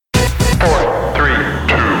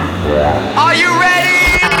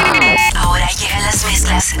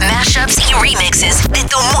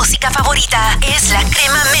La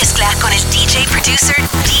Crema Mezcla con el DJ Producer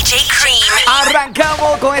DJ Cream.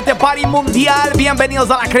 Arrancamos con este party mundial.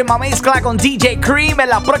 Bienvenidos a La Crema Mezcla con DJ Cream. En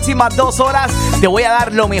las próximas 2 horas te voy a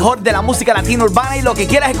dar lo mejor de la música latina urbana. Y lo que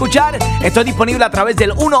quieras escuchar, estoy disponible a través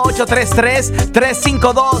del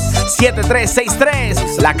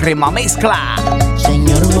 1833-352-7363. La Crema Mezcla.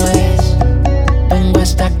 Señor juez, vengo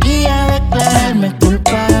hasta aquí a declararme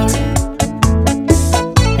culpable.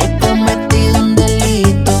 He cometido un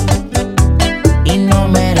delito y no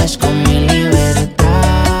merezco mi libertad.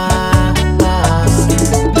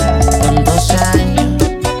 Con 2 años,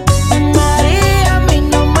 María, a mí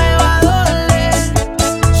no me va a doler.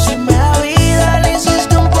 Si me da vida, le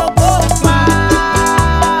hiciste un poco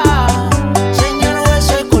más. Señor juez,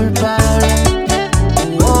 soy culpable.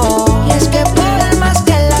 Y es que por más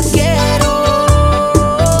que la quiero,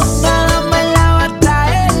 nada me la va a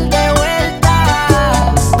traer de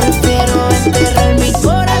vuelta. Prefiero enterrar mi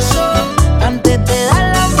corazón antes de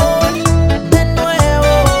dar amor de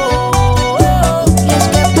nuevo. Y es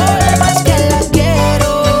que por más que la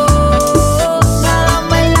quiero, nada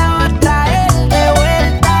me la va a traer de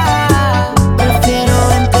vuelta.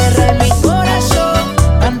 Prefiero enterrar mi corazón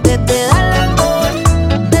antes de dar amor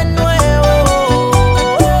de nuevo.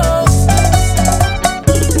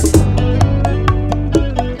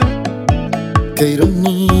 Qué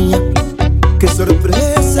ironía, qué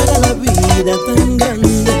sorpresa la vida tan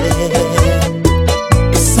grande.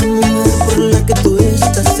 Esa mujer por la que tú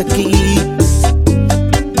estás aquí,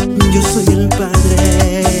 yo soy el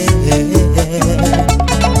padre.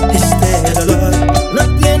 Este dolor no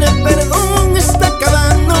tiene perdón, está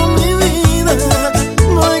acabando mi vida.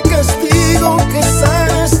 No hay castigo que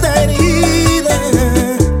sane esta herida.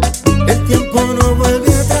 El tiempo no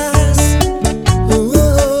vuelve atrás.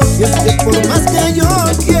 Y es que por más que yo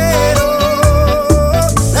quiero,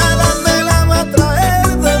 nada me la va a traer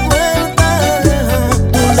de vuelta.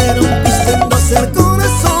 Tú le rompiste en 2 el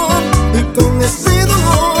corazón y con ese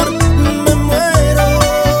dolor me muero.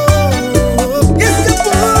 Y es que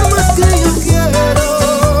por más que yo quiero,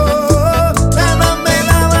 nada me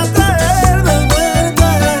la va a traer de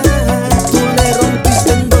vuelta. Tú le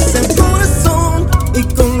rompiste en 2 el corazón y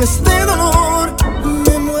con este dolor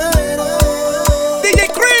me muero.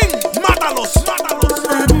 DJ Cream, mátalos.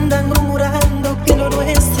 Andan murmurando que lo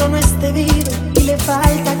nuestro no es debido y le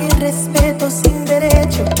faltan el respeto sin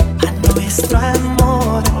derecho a nuestro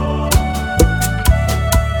amor.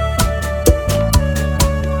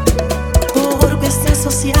 Por cuestión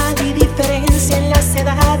social y diferencia en las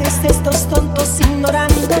edades de estos tontos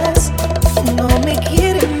ignorantes, no me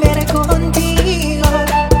quieren ver contigo.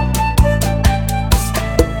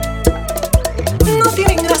 No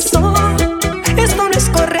tienen razón, esto no es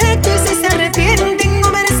correcto y si se arrepienten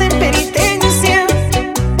no merecen penitencia.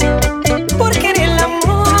 Porque en el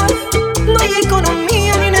amor no hay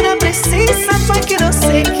economía ni nada precisa para que no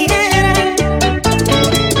se quieran.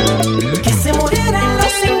 Que se mueran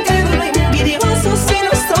los incrédulos envidiosos y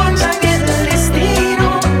no soñan el destino.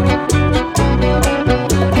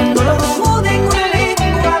 No lo duden, una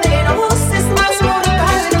lengua venenosa es más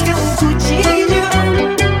mortal que un cuchillo.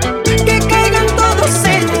 Que caigan todos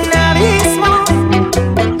en un abismo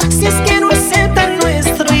si es que no aceptan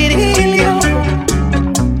nuestro idilio.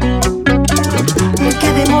 ¿Qué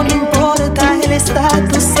demonio importa el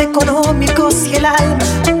estatus económico si el alma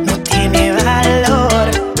no tiene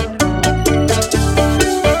valor?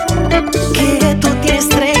 Que tú tienes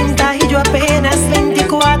 30 y yo apenas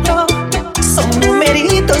 24 son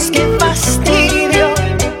numeritos que fastidio.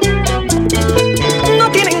 No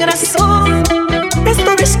tienen razón,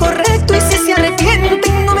 esto no es correcto y si se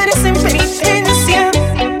arrepienten no merecen penitencia.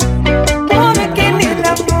 Porque en el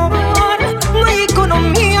amor no hay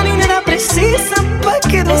economía ni nada precisa para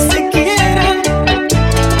que no se quieran.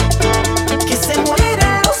 Que se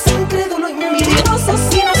mueran los incrédulos envidiosos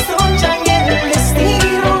y no soñan el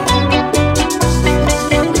destino.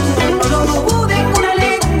 No lo duden, una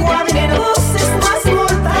lengua venenosa es más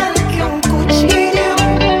mortal que un cuchillo.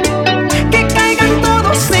 Que caigan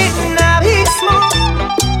todos en un abismo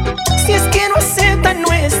si es que no aceptan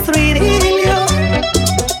nuestro idilio.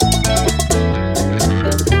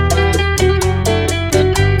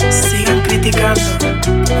 Sigan criticando,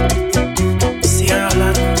 sigan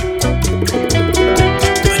hablando,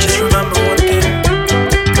 but just remember one thing: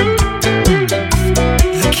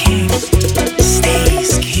 the king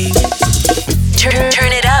stays king.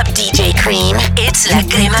 Turn it up, DJ Cream. It's La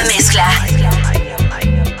Crema Mezcla.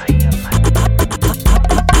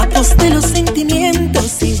 Aposté los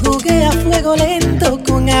sentimientos y jugué a fuego lento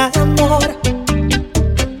con amor.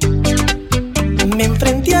 Me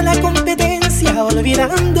enfrenté a la competencia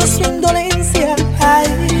olvidando su indolencia. Ay,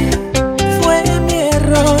 fue mi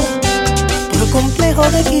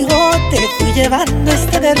ojo de Quijote fui llevando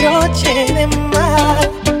este derroche de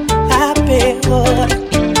mal a peor.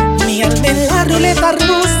 Mi alma en la ruleta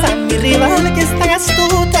rusa, mi rival que es tan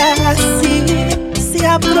astuta, así se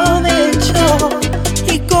aprovechó.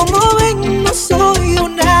 Y como ven, no soy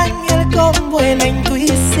un ángel con buena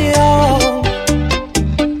intuición.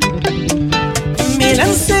 Me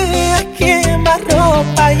lancé a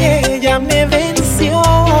quemarropa y ella me venció.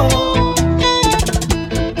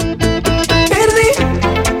 Perdí,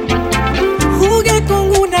 jugué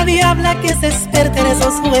con una diabla que se experta en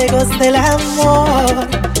esos juegos del amor.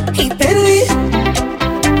 Y perdí,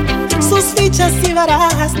 sus fichas y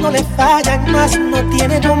barajas no le fallan, más no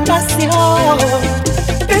tiene compasión.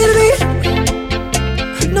 Perdí,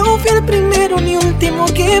 no fui el primero ni último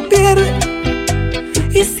que pierde.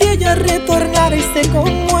 Y si ella retornara y se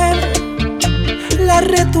conmueve, la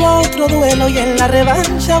reto a otro duelo y en la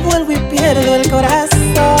revancha vuelvo y pierdo el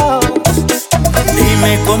corazón.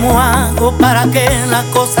 Dime cómo hago para que la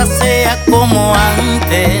cosa sea como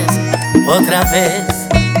antes, otra vez.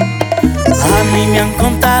 A mí me han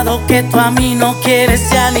contado que tú a mí no quieres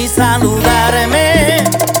ya ni saludarme.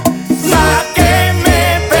 Pa' que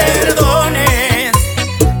me perdones,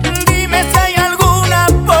 dime si hay alguna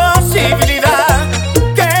posibilidad,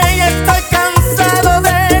 que ya estoy cansado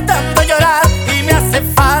de tanto llorar y me hace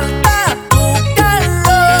falta tu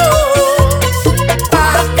calor.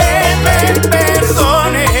 Pa' que me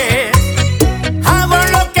perdones, hago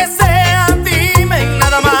lo que sea, dime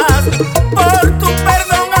nada más. Por tu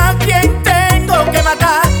perdón a quien tengo que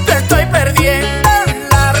matar, te estoy perdiendo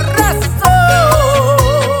la razón.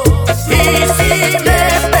 Y si me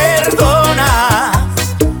perdonas,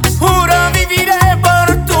 juro viviré por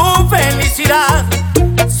tu felicidad,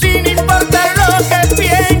 sin importar lo que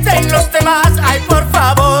piensen los demás. Ay, por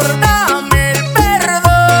favor, dame el perdón.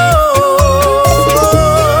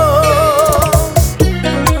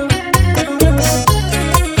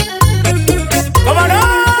 ¡Cómo no!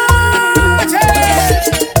 ¡Che!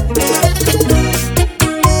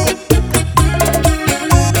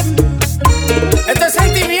 Este es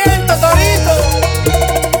sentimiento, Torito.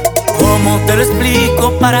 ¿Cómo te lo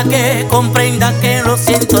explico para que comprenda que lo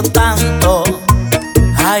siento tanto?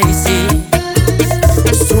 Ay, sí.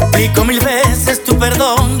 Suplico 1000 veces tu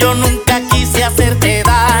perdón, yo nunca quise hacerte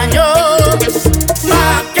daño.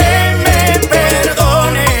 Pa' que me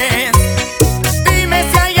perdones, dime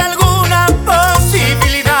si hay alguna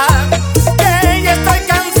posibilidad, que ya estoy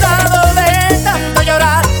cansado de tanto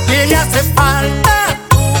llorar y me hace falta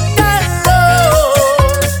tu calor.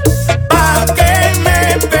 Pa' que me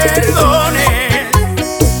perdones,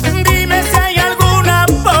 dime si hay alguna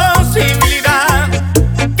posibilidad,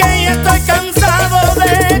 que ya estoy cansado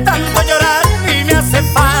de tanto llorar y me hace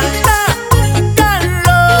falta tu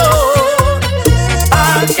calor.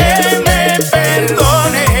 Pa' que me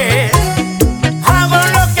perdones, hago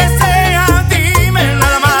lo que sea, dime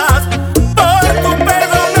nada más. Por tu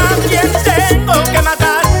perdón a quien tengo que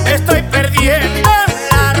matar, estoy perdiendo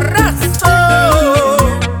la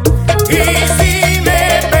razón. Y si me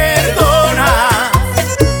perdonas,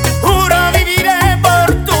 juro viviré por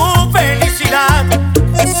tu felicidad,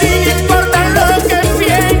 sin importar lo que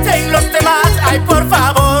piensen los demás. Ay, por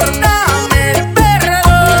favor, dame el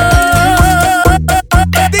perdón.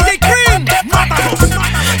 DJ Cream,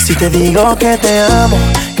 Si te digo que te amo,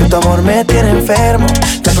 que tu amor me tiene enfermo,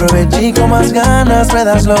 te aproveché y con más ganas me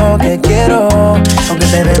das lo que quiero. Aunque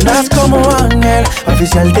te vendas como ángel,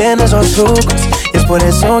 oficial tiene esos trucos, y es por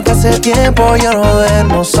eso que hace tiempo yo no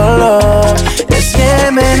duermo solo. Es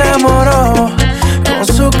que me enamoró, con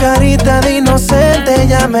su carita de inocente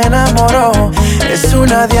ya me enamoró. Es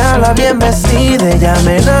una diabla bien vestida, ya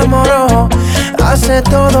me enamoró. Hace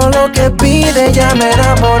todo lo que pide, ya me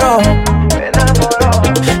enamoró.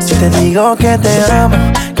 Si te digo que te amo,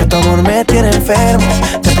 que tu amor me tiene enfermo,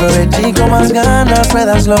 te aproveché y con más ganas me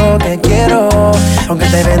das lo que quiero. Aunque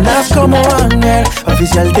te vendas como ángel,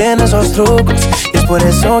 oficial tiene esos trucos, y es por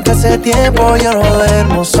eso que hace tiempo yo no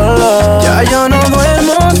duermo solo. Ya yo no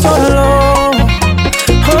duermo solo.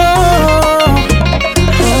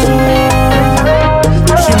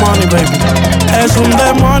 Money, baby. Es un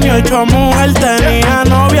demonio hecho mujer, tenía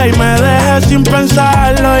novia y me dejé sin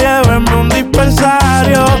pensarlo. Llévenme un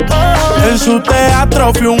dispensario. En su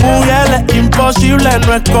teatro fui un mujer, es imposible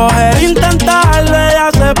no escoger, intentarlo. Ella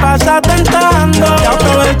se pasa tentando y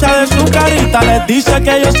aprovecha de su carita, les dice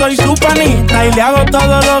que yo soy su panita y le hago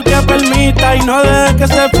todo lo que permita y no deje que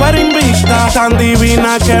se fuera invista. Tan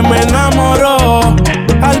divina que me enamoró,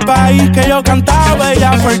 al país que yo cantaba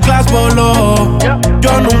ella first class voló.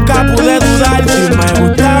 Yo nunca pude dudar si me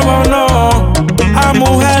gustaba o no. A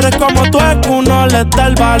mujeres como tú es que uno le está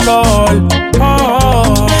el valor.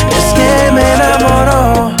 Es que me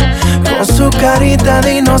enamoró, con su carita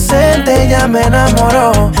de inocente ya me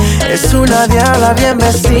enamoró. Es una diabla bien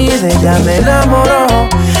vestida, ya me enamoró.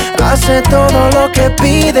 Hace todo lo que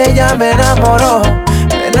pide, ya me enamoró,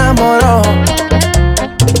 me enamoró.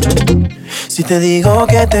 Si te digo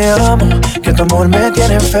que te amo, que tu amor me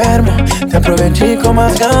tiene enfermo, te aproveché con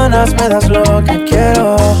más ganas, me das lo que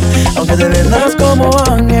quiero. Aunque te vendas como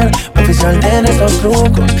ángel, oficial tienes los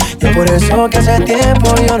trucos, y es por eso que hace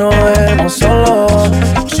tiempo yo no duermo solo.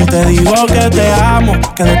 Si te digo que te amo,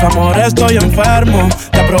 que de tu amor estoy enfermo,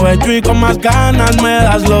 te aprovecho y con más ganas me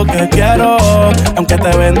das lo que quiero. Aunque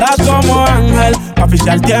te vendas como ángel,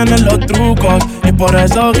 oficial tienes los trucos, y por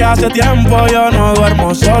eso que hace tiempo yo no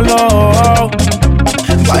duermo solo.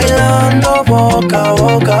 Bailando boca a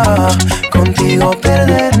boca, contigo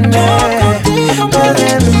perderme,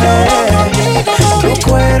 perderme. Tu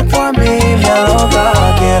cuerpo a mí me aloca,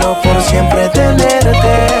 quiero por siempre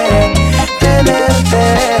tenerte,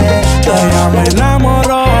 tenerte. Ella me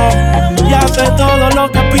enamoró y hace todo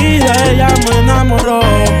lo que pide, ella me enamoró.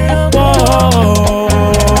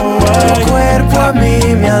 Tu cuerpo a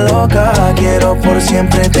mí me aloca, quiero por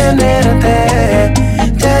siempre tenerte,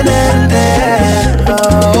 tenerte.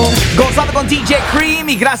 Gozando con DJ Cream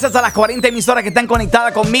y gracias a las 40 emisoras que están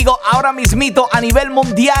conectadas conmigo ahora mismito a nivel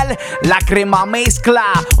mundial, la crema mezcla.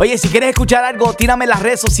 Oye, si quieres escuchar algo, tírame en las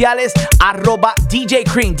redes sociales @DJ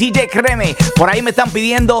Cream, DJ Creme. Por ahí me están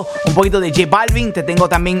pidiendo un poquito de J Balvin, te tengo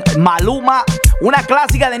también Maluma, una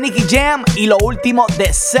clásica de Nicky Jam y lo último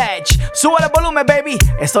de Sech. Sube el volumen, baby.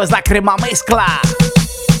 Esto es la crema mezcla.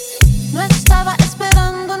 No estaba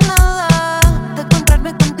esperando nada de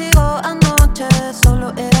encontrarme contigo anoche.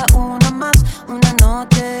 Solo era una más, una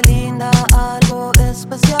noche linda, algo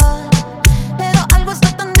especial. Pero algo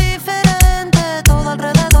está tan diferente, todo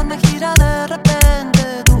alrededor me gira de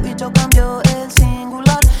repente. Tú y yo cambio el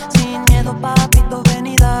singular, sin miedo, papito, ven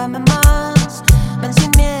y dame más. Ven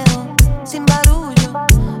sin miedo, sin barullo,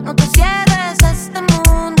 no te cierres a este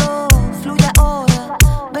mundo. Fluye ahora,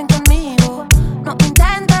 ven conmigo, no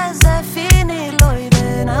intentes definirlo y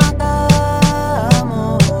ven acá,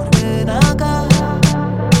 amor, ven acá.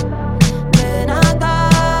 Ven acá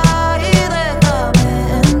y déjame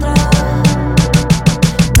entrar.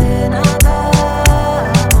 Ven acá,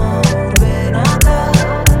 amor, ven acá.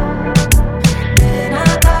 Ven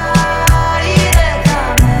acá y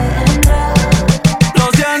déjame entrar. Lo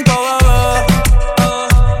siento, bebé.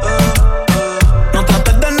 No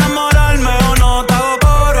trates de enamorarme o no te hago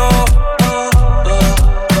coro.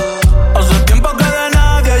 Hace tiempo que de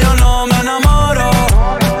nadie yo no me enamoro.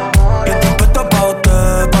 Y estoy puesto pa'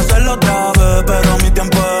 usted, pa' hacerlo otra vez, pero mi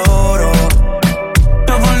tiempo es oro.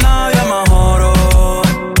 No por nadie más oro.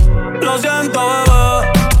 Lo siento,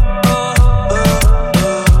 bebé.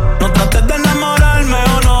 No trates de enamorarme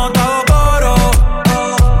o no te hago coro.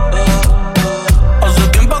 Hace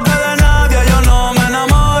tiempo que de nadie yo no me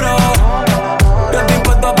enamoro. Yo estoy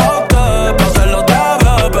puesto pa' usted, pa' hacerlo otra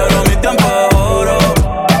vez, pero mi tiempo es oro.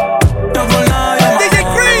 No por nadie más. DJ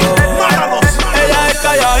Cream, mátalos. Ella es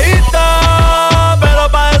calladita, pero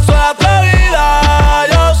pa' eso es atrevida.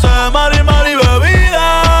 Yo sé, mari, mari, bebida,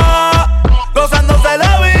 gozándose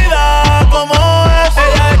la vida como es.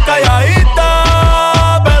 Ella es calladita,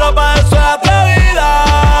 pero pa' eso es atrevida.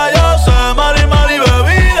 Yo sé, mari, mari,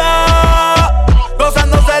 bebida,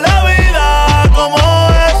 gozándose la vida como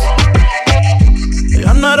es.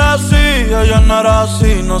 Ella no era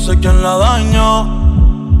así, no sé quién la dañó.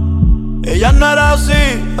 Ella no era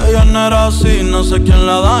así, no sé quién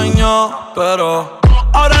la dañó. Pero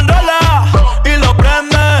ahora enrola y lo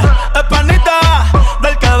prende. Es panita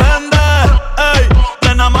del que vende. Ey,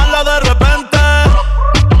 plena mala de repente.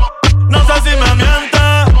 No sé si me miente,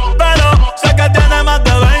 pero sé que tiene más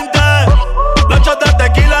de 20. Los shots de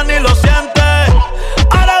tequila ni lo siente.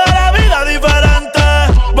 Ahora de la vida diferente.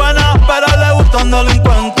 Buena, pero le gustan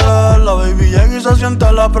delincuentes. La baby llega y se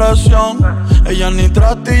siente la presión. Ella ni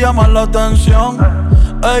trata y llama la atención.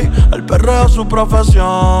 Ey, el perreo es su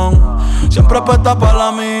profesión. Siempre apuesta para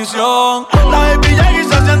la misión. La baby llega y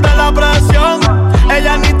se siente la presión.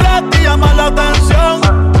 Ella ni trata y llama la atención.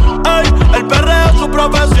 Ey, el perreo es su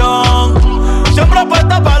profesión. Siempre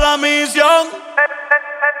apuesta para la misión.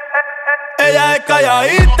 Ella es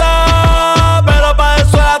calladita, pero pa'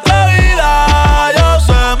 eso es atrevida. Yo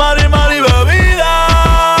sé, mari, mari,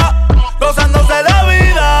 bebida, gozándose la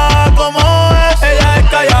vida como es. Ella es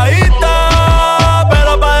calladita,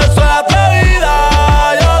 pero pa' eso es atrevida.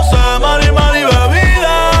 Yo sé, mari, mari,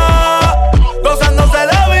 bebida, gozándose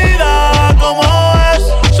la vida como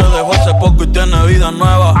es. Se dejó hace poco y tiene vida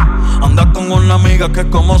nueva. Anda con una amiga que es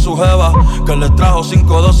como su jeva. que le trajo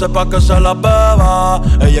 512 pa' que se la beba.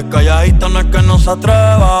 Ella es calladita, no es que no se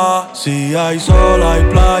atreva. Si hay sol, hay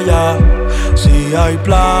playa. Si hay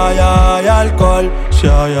playa, hay alcohol. Si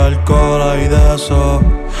hay alcohol, hay de eso.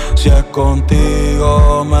 Si es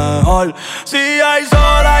contigo, mejor. Si hay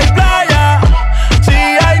sol, hay playa. Si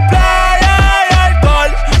hay playa, hay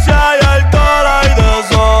alcohol. Si hay alcohol, hay de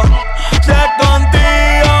eso. Si es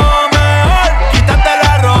contigo, mejor. Quítate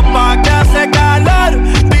la ropa que hace calor.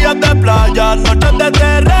 Días de playa, noches de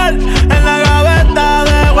terror. En la gaveta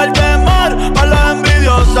dejo el temor. Pa' la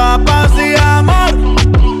envidiosa, paz y amor.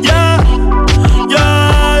 Yeah, yeah,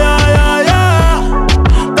 yeah, yeah, yeah.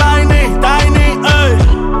 Tiny, tiny, ey.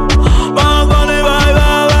 Vamos con el baby,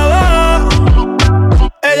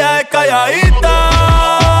 ella es calladita,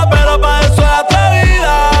 pero pa' eso es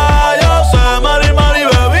atrevida. Yo sé mari, mari,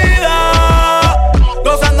 bebida,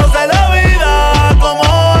 gozándose la vida como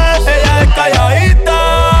es. Ella es calladita,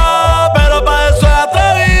 pero pa' eso es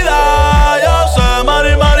atrevida. Yo sé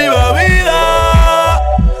mari, mari, bebida,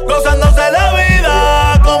 gozándose la vida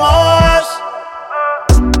como es.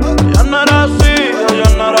 Ella no era así, ella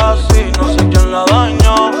no era así, no sé quién la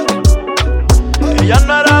dañó. Ella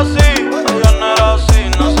no era así, ella no era así,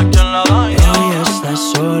 no sé quién la dañó. Ella está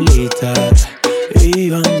solita y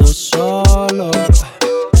yo ando solo.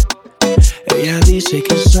 Ella dice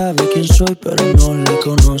que sabe quién soy, pero no la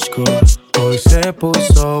conozco. Hoy se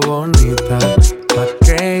puso bonita pa'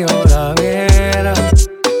 que yo la viera.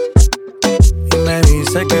 Y me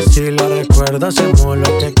dice que si la recuerda hacemos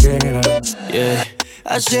lo que quiera. Yeah.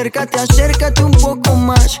 Acércate, acércate un poco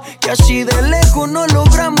más, que así de lejos no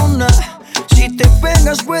logramos nada. Si te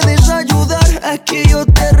pegas puedes ayudar a que yo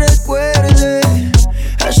te recuerde.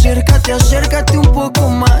 Acércate, acércate un poco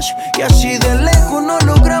más, que así de lejos no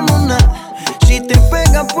logramos nada. Si te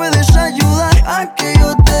pegas puedes ayudar a que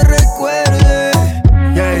yo te recuerde.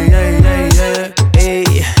 Yeah, yeah, yeah, yeah.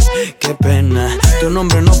 Ey, qué pena, tu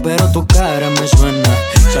nombre no pero tu cara me suena.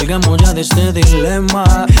 Salgamos ya de este dilema.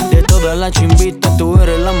 De todas las chimbitas tú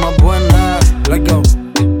eres la más buena. Let's go.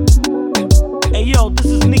 Hey yo, this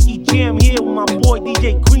is Nicky Jam here with my boy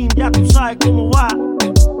DJ Cream. Ya tú sabes cómo va.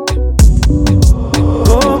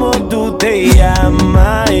 ¿Cómo tú te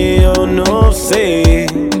llamas? Yo no sé.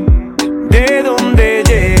 ¿De dónde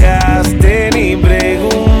llegaste? Ni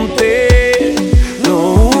pregunté.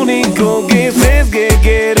 Lo único que sé es que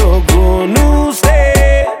quiero con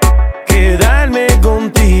usted quedarme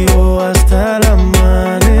contigo hasta el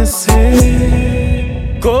amanecer.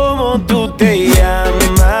 ¿Cómo tú te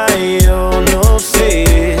llamas? Yo no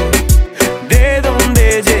sé. ¿De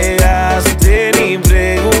dónde llegaste? Ni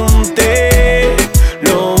pregunté.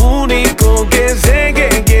 Lo único que sé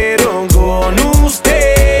que quiero con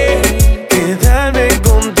usted quedarme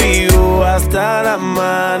contigo hasta el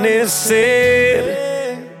amanecer.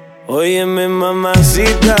 Óyeme,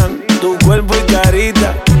 mamacita, tu cuerpo y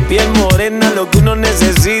carita, piel morena, lo que uno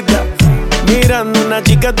necesita. Mirando una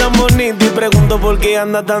chica tan bonita y pregunto por qué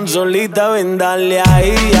anda tan solita. Ven, dale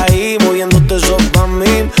ahí, ahí, moviéndote eso pa'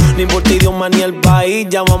 mí. No importa idioma ni el país,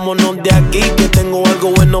 ya vámonos de aquí, que tengo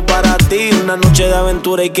algo bueno para ti. Una noche de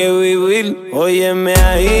aventura hay que vivir. Óyeme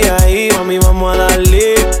ahí, ahí, mami, vamos a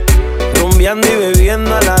darle. Rumbeando y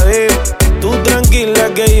bebiendo a la vez. Tú tranquila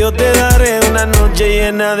que yo te daré una noche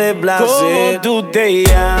llena de placer. ¿Cómo tú te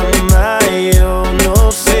llamas? Yo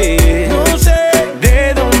no sé. No sé.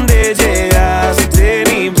 ¿De dónde llegaste?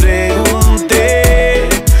 Ni pregunté.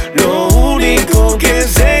 Lo único que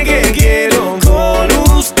sé que quiero con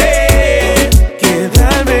usted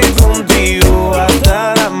quedarme contigo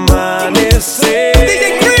hasta el amanecer.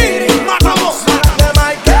 DJ Cream, matamos. De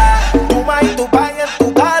Mike, tu ma y tu pan en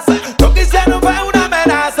tu casa. Lo que hicieron fue una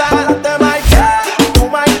amenaza. De Mike, tu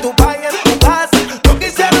ma y tu pan en tu casa. Lo que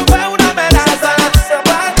hicieron fue una amenaza. Se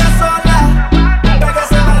baña sola, porque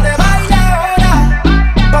se va de baile.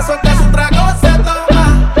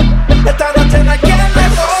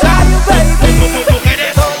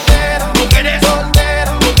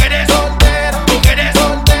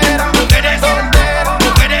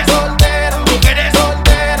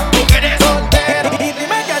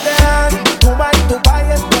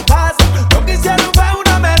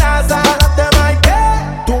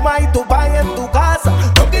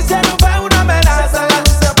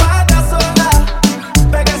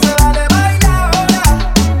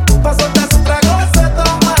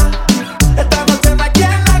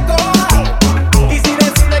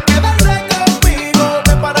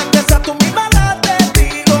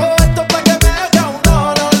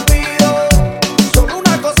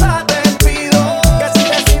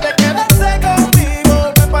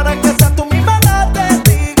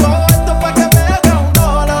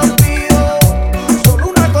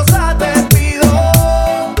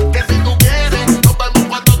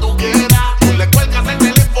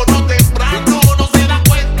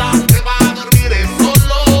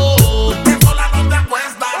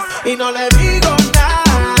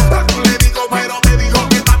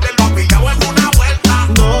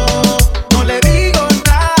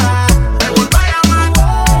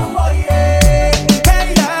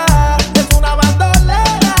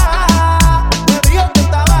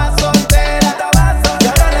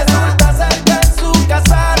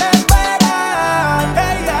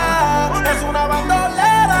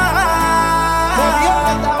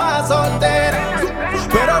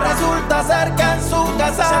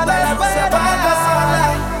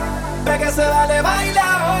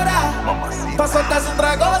 mientras un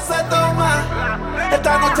trago se toma.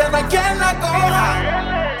 Esta noche no hay quien la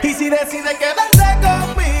coja. Y si decide quedarse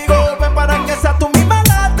conmigo, ven para que sea tú misma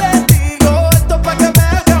la testigo. Esto es pa' que me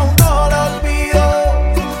haga un no lo olvido.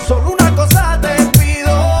 Solo una cosa te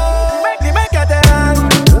pido. Dime que te hago,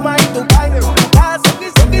 fuma y tu baile.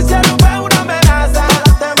 Si quisiera ver una amenaza,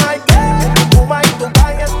 date más que fuma y tu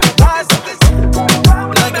baile. Si quisiera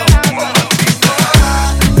una amenaza.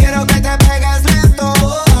 Quiero que te pegues lento,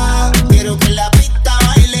 quiero que la pista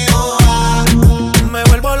baile. Me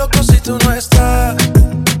vuelvo loco si tú no estás.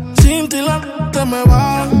 Sin ti la te me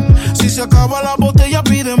va. Si se acaba la botella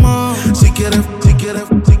pide más. Si quieres.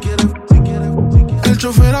 El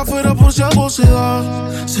chofer afuera por si algo se da.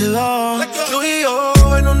 Tú y yo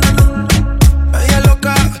en una noche media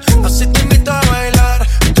loca, así te invito a bailar.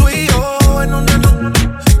 Tú y yo en una noche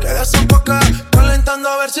que desenfoca, calentando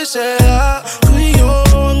a ver si se da. Tú y yo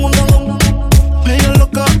en una noche media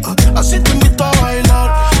loca, así te invito a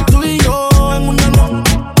bailar. Tú y yo en una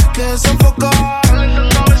noche que desenfoca,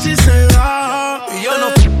 calentando a ver si se da. Y yo no,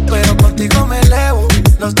 pero contigo me elevo.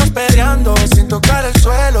 Los dos peleando sin tocar el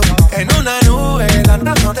suelo. En una nube, la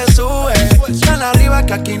no te sube. Tan arriba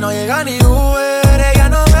que aquí no llega ni Uber. Ella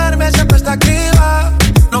no verme, siempre está activa.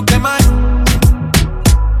 No quema.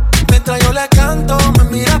 Mientras yo le canto, me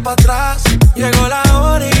mira para atrás. Llegó la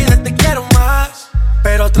hora y de te quiero más.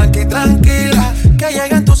 Pero tranquila, que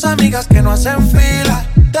lleguen tus amigas que no hacen fila.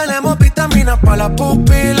 Tenemos vitaminas para las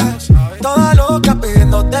pupilas. Toda loca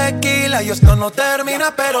pidiendo tequila. Y esto no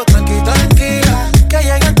termina, pero tranquila, que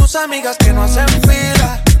lleguen tus amigas que no hacen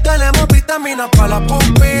fila. Tenemos vitaminas para las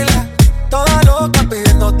pupilas. Toda loca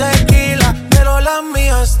pidiendo tequila. Pero la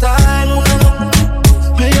mía está en una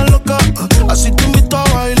media loca, así te invito a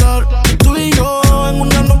bailar. Tú y yo en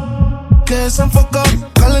una noche que desenfoca,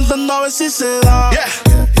 calentando a ver si se da.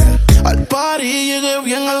 Al party llegué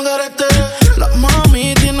bien al garete. Las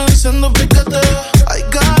mami tienen siendo piquete. I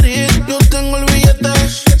got it, yo tengo el billete.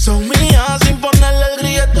 Son mías sin ponerle el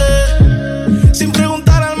grillete. Sin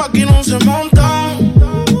preguntar al maquinón se montan.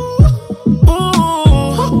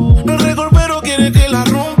 No es récord pero quiere que la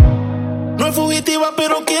rompa. No es fugitiva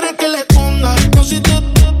pero quiere que le esconda. No soy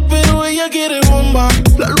pero ella quiere bomba.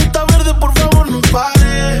 La luz está verde, por favor no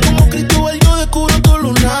pare. Como Cristóbal yo descubro tus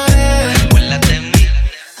lunares.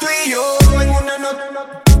 Tú y yo en una noche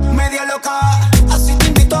media loca, así te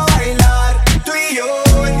invito a bailar. Tú y yo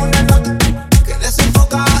en una noche que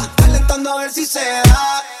desenfoca, calentando a ver si se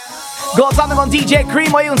da. Gozando con DJ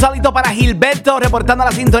Cream. Hoy un saludito para Gilberto, reportando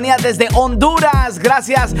la sintonía desde Honduras.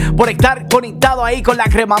 Gracias por estar conectado ahí con la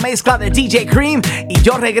crema mezcla de DJ Cream. Y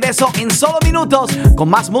yo regreso en solo minutos con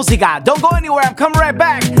más música. Don't go anywhere, I'm coming right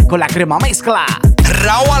back con la crema mezcla.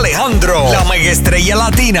 Rauw Alejandro, la mega estrella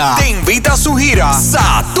latina, te invita a su gira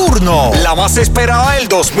Saturno, la más esperada del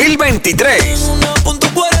 2023.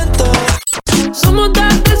 1.40. Somos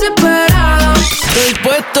tan desesperados. Estoy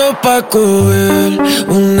puesto pa' coger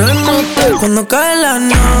una nota cuando cae la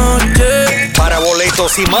noche. Para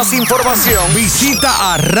boletos y más información,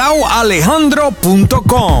 visita a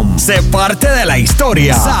rauwalejandro.com. Sé parte de la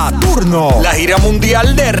historia. Saturno, la gira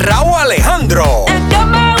mundial de Rauw Alejandro. Es que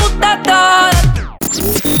me gusta todo.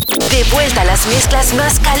 De vuelta a las mezclas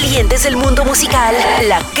más calientes del mundo musical.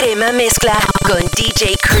 La crema mezcla con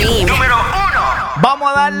DJ Cream. Número 1. Vamos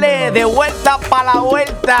a darle de vuelta para la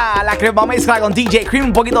vuelta a la crema mezcla con DJ Cream.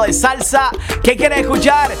 Un poquito de salsa. ¿Qué quieres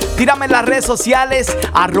escuchar? Tírame en las redes sociales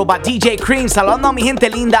 @DJ Cream. Saludando a mi gente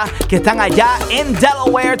linda que están allá en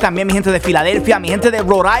Delaware. También mi gente de Filadelfia, mi gente de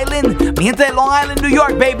Rhode Island, mi gente de Long Island, New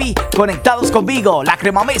York, baby. Conectados conmigo. La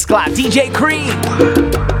crema mezcla, DJ Cream.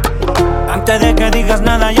 Antes de que digas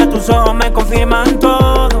nada, ya tus ojos me confirman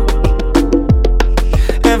todo.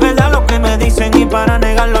 Es verdad lo que me dicen y para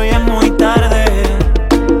negarlo ya es muy tarde.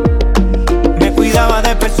 Me cuidaba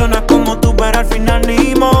de personas como tú, pero al final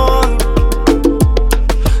ni modo.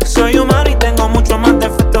 Soy humano y tengo mucho más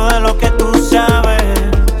defecto de lo que tú sabes.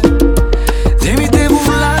 De mí te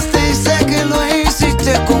burlaste y sé que lo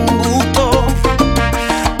hiciste con gusto.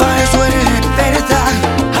 Para eso eres experta.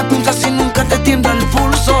 Apunta si nunca te tiembla el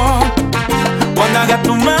pulso. Cuando hagas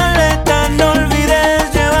tu maleta, no olvides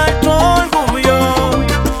llevar tu orgullo.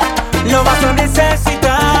 Lo vas a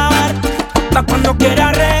necesitar pa' cuando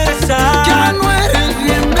quieras regresar. Ya no eres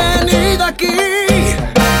bienvenida aquí.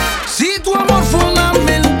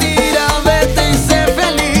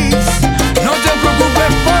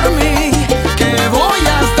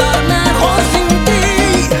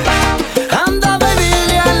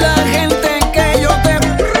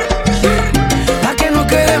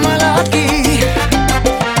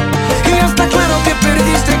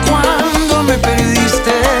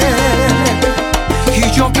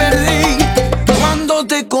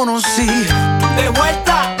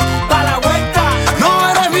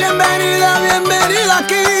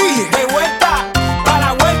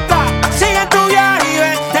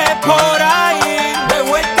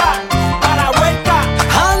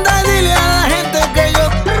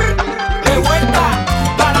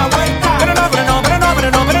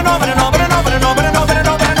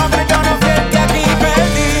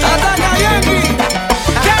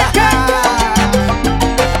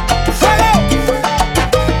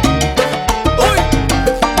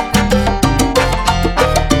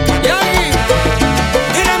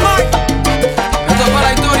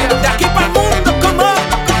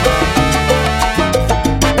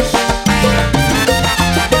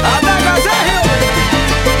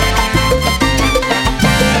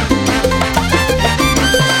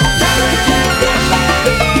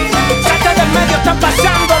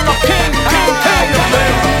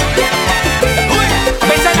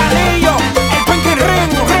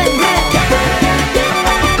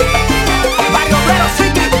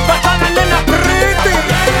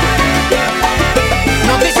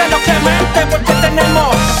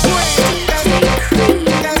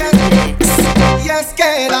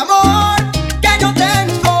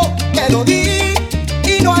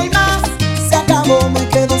 acabó, me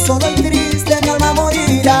quedo solo y triste, mi alma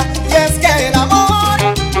morirá. Y es que el amor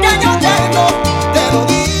que yo tengo te lo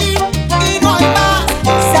di y no hay más.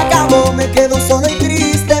 Se acabó, me quedo solo y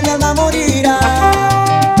triste, mi alma morirá.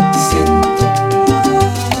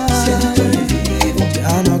 Siento el vivo,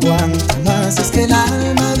 ya no aguanto más. Es que el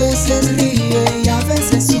alma a veces ríe y a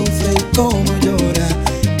veces sufre y como llora.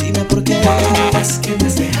 Dime por qué es que me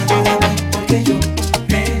has dejado de amar, porque yo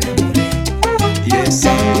me enamoré. Y es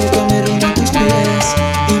algo que me rinde a tus pies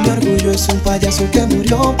y mi orgullo es un payaso que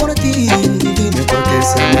murió por ti. Dime por qué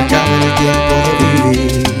se me acaba el tiempo de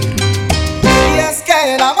vivir. Y es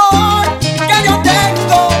que el amor que yo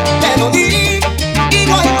tengo te lo di y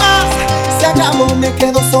no hay más. Se acabó, me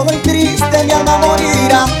quedo solo y triste, mi alma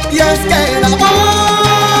morirá. Y es que el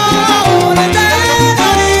amor que te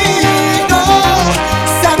di no.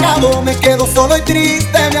 Se acabó, me quedo solo y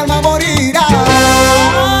triste, mi alma morirá.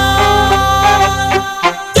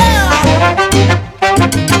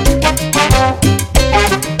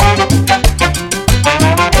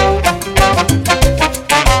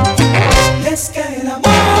 Es que el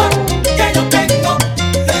amor que yo tengo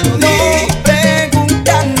te lo di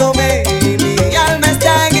preguntándome y mi alma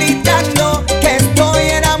está gritando que estoy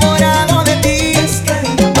enamorado de ti. Es que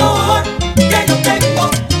el amor que yo tengo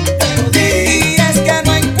te lo di y es que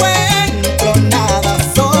no encuentro nada,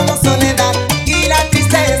 solo soledad y la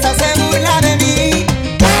tristeza se burla de mí.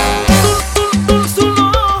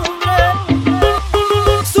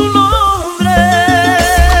 Su nombre.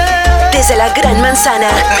 Desde la Gran Manzana,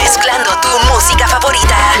 mezclando tu música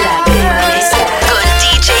favorita. La Crema Mezcla con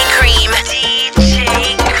DJ Cream. DJ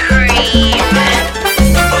Cream.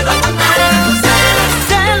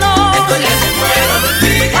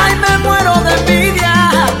 Ay, me muero de envidia,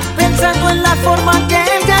 pensando en la forma que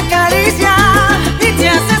él te acaricia y te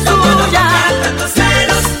hace suya.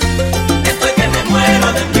 Estoy que me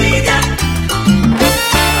muero de envidia.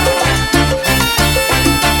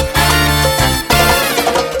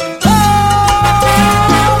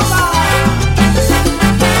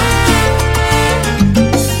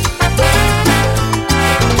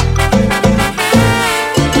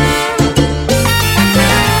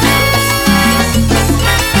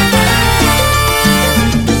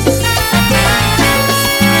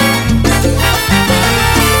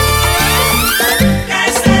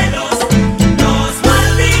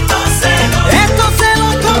 Estos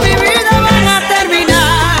celos con mi vida van a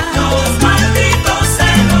terminar.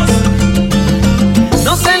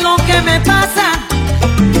 No sé lo que me pasa,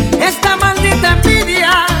 esta maldita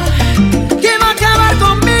envidia que va a acabar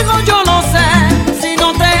conmigo, yo lo sé. Si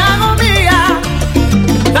no te hago mía,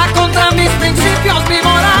 va contra mis principios, mi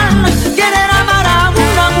moral. Querer amar a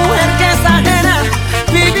una mujer que es ajena,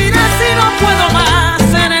 vivir así no puedo más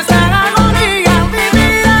en esa agonía.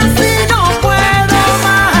 Vivir así no puedo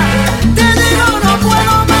más, te digo no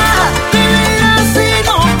puedo más. Vivir así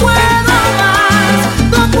no puedo más,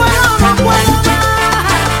 no puedo más.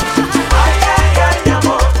 Ay, ay, ay,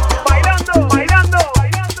 amor. Bailando, bailando,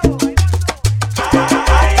 bailando.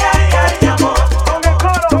 Ay, ay, ay, amor. Con el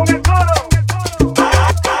coro, con el coro.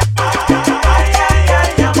 Ay, ay,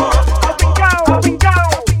 ay, amor. Apincao, apincao.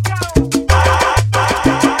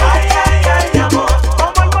 Ay, ay, ay, amor.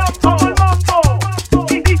 Como el bombo.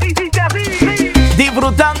 Sí, así.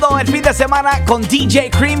 Disfrutando el fin de semana con DJ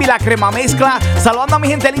Cream y la Crema Mezcla. Saludando a mi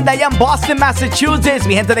gente linda allá en Boston, Massachusetts.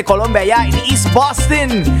 Mi gente de Colombia allá en East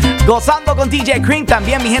Boston. Gozando con DJ Cream.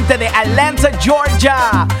 También mi gente de Atlanta,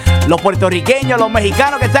 Georgia. Los puertorriqueños, los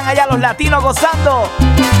mexicanos que están allá, los latinos gozando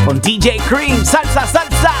con DJ Cream. Salsa,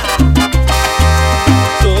 salsa.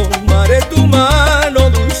 Tomaré tu mano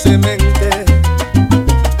dulcemente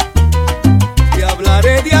y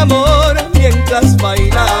hablaré de amor mientras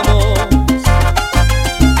bailamos.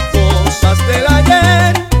 Cosas del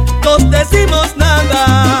ayer nos decimos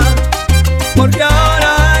nada, porque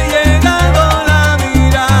ahora ha llegado la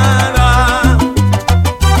mirada.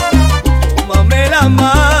 Tómame la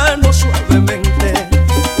mano suavemente,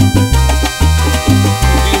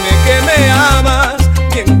 dime que me amas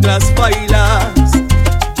mientras bailas.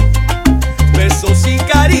 Beso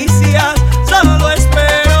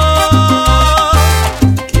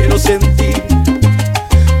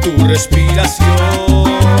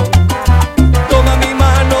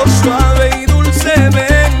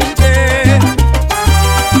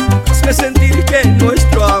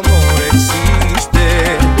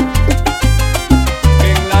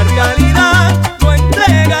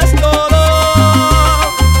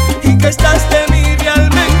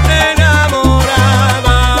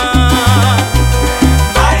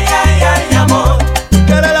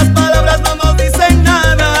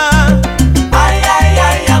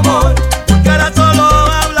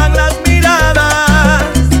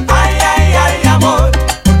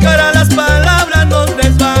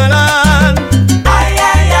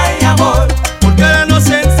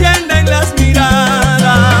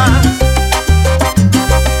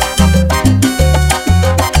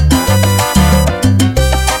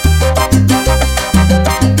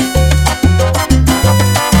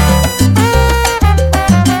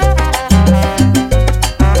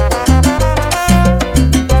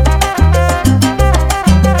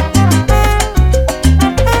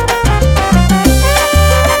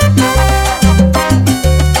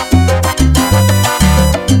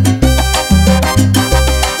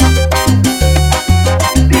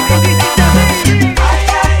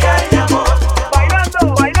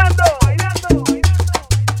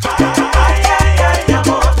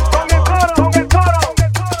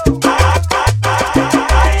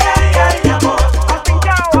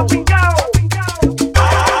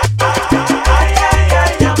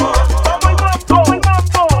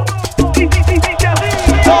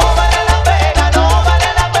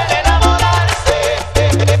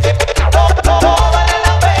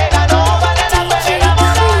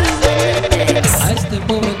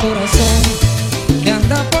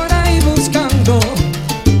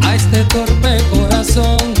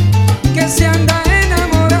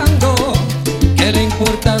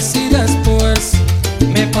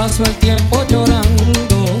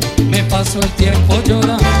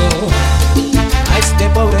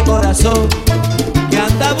corazón que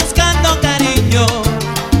anda buscando cariño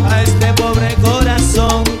a este pobre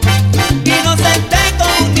corazón. Inocente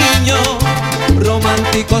como un niño,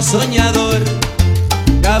 romántico soñador,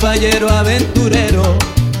 caballero aventurero,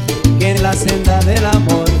 que en la senda del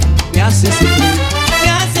amor me hace sufrir, me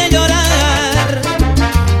hace llorar.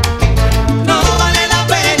 No vale la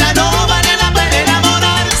pena, no vale la pena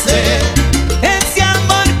enamorarse. Ese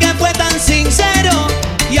amor que fue tan sincero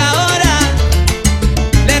y ahora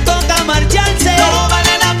le toca marcharse. No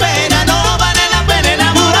vale la pena, no vale la pena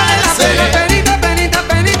enamorarse. Penita, penita,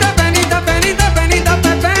 penita, penita, penita, penita,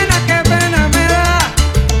 pena, qué pena me da.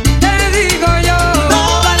 Te digo yo.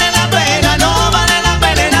 No vale la pena, no vale la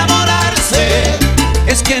pena enamorarse.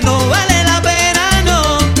 Es que no vale la pena, no.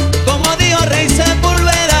 Como dijo Rey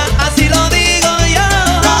Sepúlveda, así lo digo yo.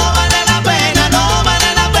 No vale la pena, no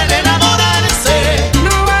vale la pena enamorarse.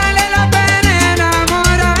 No vale la pena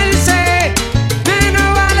enamorarse.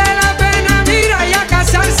 No vale la pena, mira, ya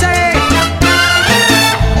casarse.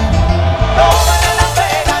 No vale la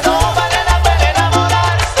pena, no vale la pena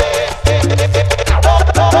enamorarse.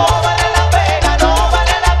 No vale la pena, no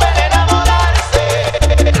vale la pena enamorarse.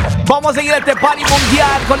 Vamos a seguir este party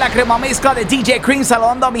mundial con la crema mezcla de DJ Cream,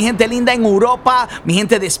 saludando a mi gente linda en Europa, mi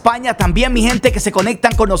gente de España, también mi gente que se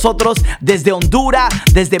conectan con nosotros desde Honduras,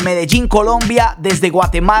 desde Medellín, Colombia, desde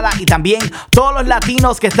Guatemala y también todos los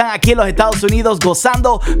latinos que están aquí en los Estados Unidos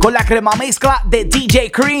gozando con la crema mezcla de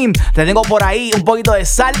DJ Cream. Te tengo por ahí un poquito de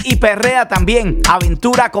sal y perrea también,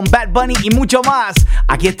 aventura con Bad Bunny y mucho más.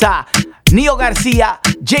 Aquí está Nio García,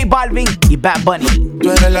 J Balvin y Bad Bunny. Tú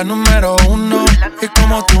eres la número uno y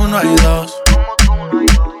como tú no hay dos.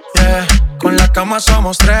 Yeah. Con la cama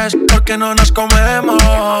somos tres porque no nos comemos.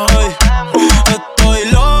 Estoy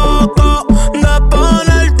loco de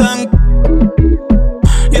ponerte en...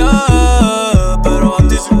 Yeah, pero a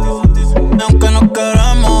ti aunque no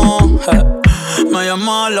queremos. Me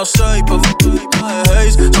llamas a las 6 pa'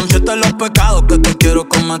 son 7 los pecados que te quiero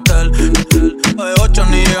cometer. De 8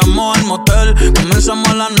 ni llegamos al motel. Comenzamos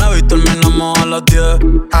a las 9 y terminamos a las 10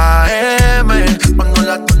 AM, cuando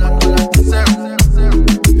la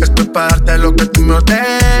estoy para darte lo que tú me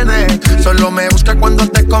ordenes. Solo me busca cuando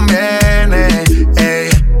te conviene. Ey.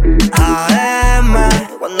 AM,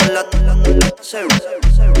 cuando la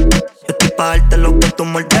estoy para darte lo que tú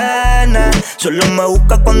me ordenes. Solo me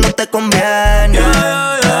busca cuando te conviene.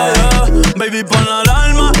 Yeah, yeah, yeah. Baby, pon la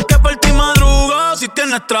alarma que por ti madruga. Si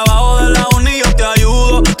tienes trabajo de la uni yo te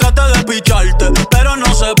ayudo. Traté de picharte, pero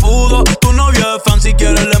no se pudo. Tu novio es fan, si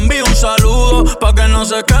quieres le envío un saludo. Pa' que no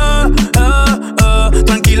se quede,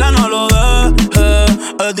 tranquila no lo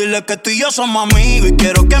dejes. Dile que tú y yo somos amigos y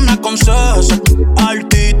quiero que me aconsejes.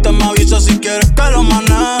 Artista, me avisa si quieres que lo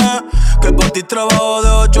maneje. Que por ti trabajo de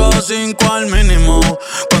 8 a 5 al mínimo.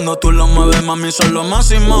 Cuando tú lo mueves, mami, son lo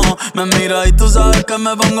máximo. Me mira y tú sabes que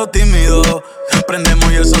me pongo tímido. Prendemos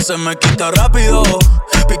y eso se me quita rápido.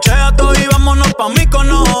 Pichea todo y vámonos pa'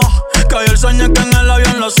 Mykonos. Que hoy el sueño que en el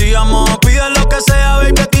avión lo hacíamos. Pide lo que sea,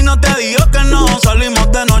 baby, a ti no te digo que no. Salimos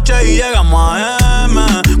de noche y llegamos a M.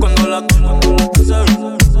 Cuando la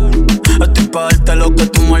estoy pa' darte lo que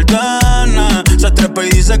tú me ordenes. Se trepa y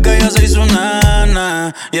dice que ella se hizo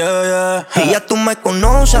nena. Yeah, yeah. Y ya tú me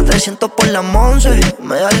conoces, 300 por las 11.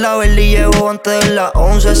 Me das la vela y llevo antes de las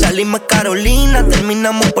 11. Salimos Carolina,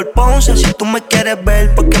 terminamos por Ponce. Si tú me quieres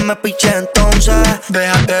ver, ¿por qué me piché entonces?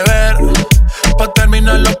 Déjate ver, pa'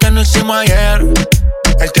 terminar lo que no hicimos ayer.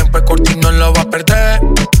 El tiempo es corto y no lo va a perder.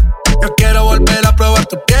 Yo quiero volver a probar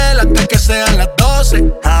tu piel antes que sean las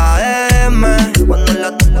 12 AM, cuando la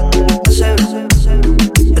estoy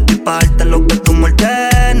pa' darte lo que tú me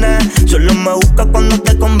ordenes. Solo me busca cuando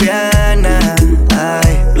te conviene.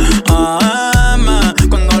 Ay. AM,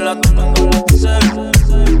 cuando la estoy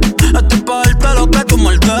pa' darte lo que tú me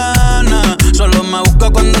ordenes. Solo me busca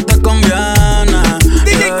cuando te conviene.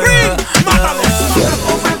 DJ Cream, mátame.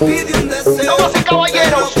 Me pide un deseo. Damas y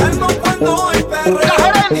caballeros, Cuando hay perreo, la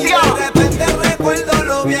gerencia. y de repente recuerdo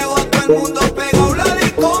lo viejo. Todo el mundo pegó la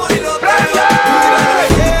disco y lo traigo.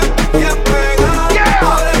 Bien pegado,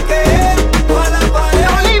 ahora es que es pa' la pared.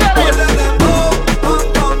 Los líderes. Ponle dembow, pam,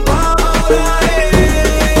 pam, pam, ahora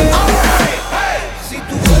es. Si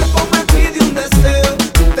tu cuerpo me pide un deseo,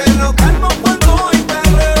 te lo calmo cuando hay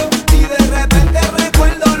perreo. Y de repente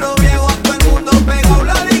recuerdo lo viejo. Todo el mundo pegó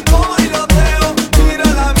la disco y lo traigo.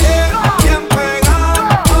 Mírala bien pegado,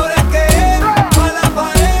 ahora es que es pa' la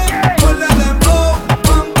pared. Ponle dembow,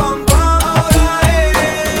 pam, pam, pam, ahora es.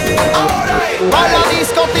 A la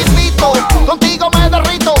disco te invito, contigo me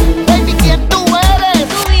derrito. Baby, ¿quién tú eres?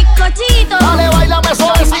 Tu bizcochito. Dale, bailame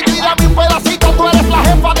suavecito y dame un pedacito. Tú eres la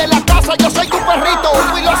jefa de la casa, yo soy tu perrito.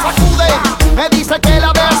 Y lo sacude, me dice que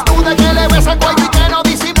la desnude.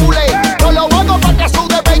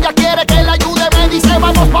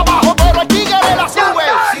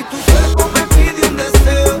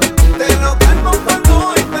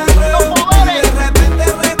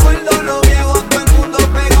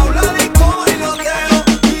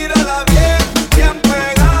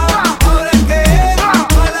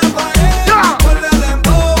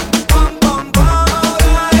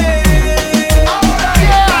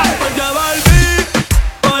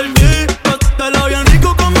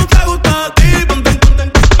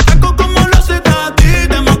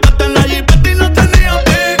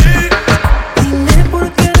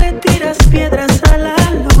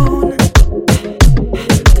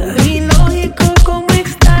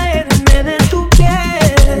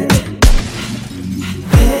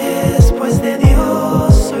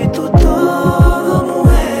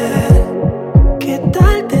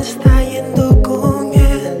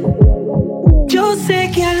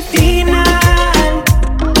 sé que al final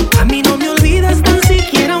a mí no me olvidas tan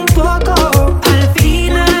siquiera un poco. Al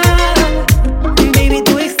final, baby,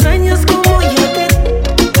 tú extrañas como yo te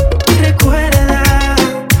recuerda.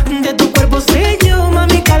 De tu cuerpo sé yo,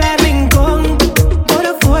 mami, cada rincón por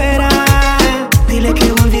afuera. Dile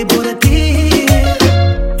que volví por ti.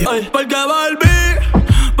 Porque volví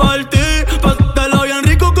por ti, pásatelo bien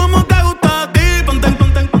rico como te gusta a ti. Ponte,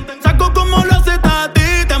 saco como lo haces a ti.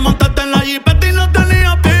 Te montaste en la jipeta y no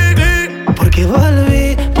tenía piqui. Porque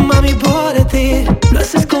volví, mami, por ti. Lo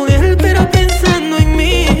haces con él, pero pensando en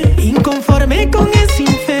mí. Inconforme con ese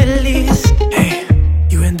infeliz. Hey,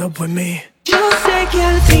 you end up with me. Yo sé que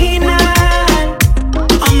al final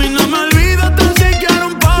A mí no me olvidas tan siquiera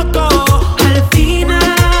un poco. al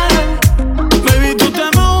final, Baby, tú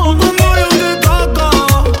te mojas como yo te toco.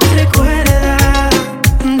 recuerda.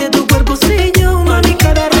 De tu cuerpo sé yo, mami,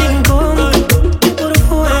 cada rincón por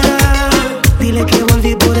fuera. Dile que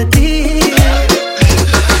volví por ti.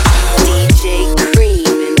 DJ Cream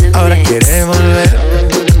in the Ahora mix. quiere volver.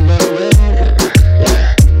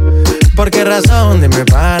 ¿Por qué razón? Dime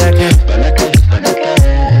para qué.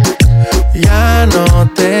 Ya no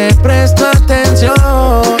te presto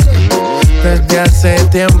atención. Desde hace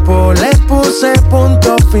tiempo le puse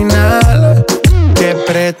punto final. ¿Qué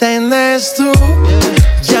pretendes tú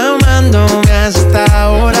llamándome hasta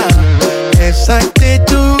ahora? Esa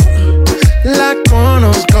actitud la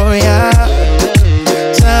conozco ya.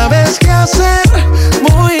 Sabes qué hacer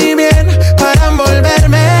muy bien para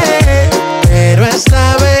envolverme, pero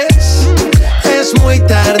esta vez es muy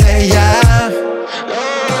tarde ya.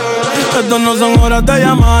 Esto no son horas de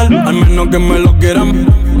llamar, al menos que me lo quieran.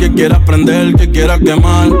 Que quieras prender, que quieras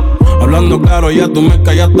quemar. Hablando claro, ya tú me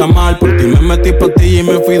callaste mal. Por ti me metí pastilla y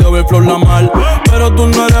me fui doble flor la mal. Pero tú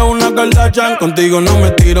no eres una Kardashian, contigo no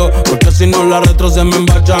me tiro, porque si no la retro se me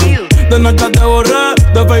embachan. De noche te borré,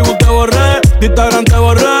 de Facebook te borré, de Instagram te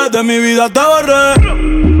borré, de mi vida te borré.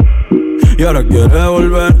 Y ahora quieres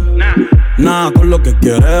volver, nada con lo que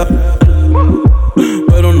quieres,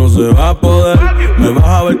 pero no se va a poder. Me vas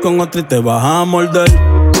a ver con otra y te vas a morder.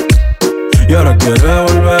 Y ahora quieres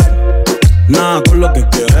volver, nada con lo que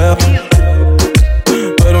quieres,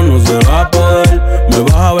 pero no se va a poder. Me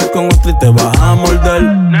vas a ver con otra y te vas a morder.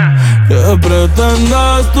 ¿Qué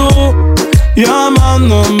pretendes tú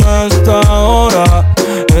llamándome a esta hora?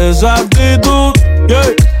 Esa actitud, yeah,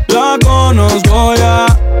 la conozco ya.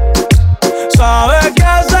 Sabes qué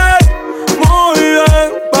hacer muy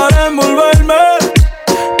bien para envolverme,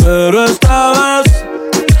 pero esta vez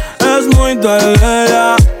es muy tarde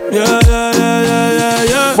ya. Yeah, yeah, yeah, yeah, yeah,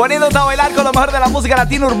 yeah. Poniéndote a bailar con lo mejor de la música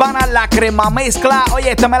latina urbana, la crema mezcla.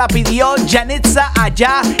 Oye, esta me la pidió Janitza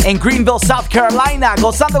allá en Greenville, South Carolina.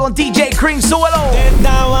 Gozando con DJ Cream, súbelo. Te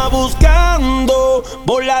estaba buscando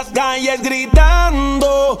por las calles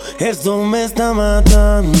gritando. Esto me está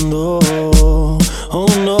matando. Oh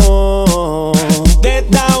no. Te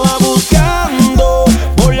estaba buscando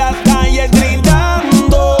por las calles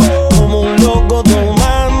gritando como un loco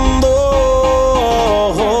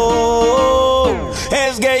tomando.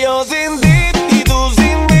 Es que yo sin ti y tú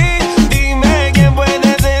sin mí. Dime quién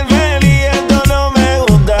puede ser feliz. Esto no me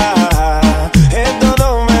gusta. Esto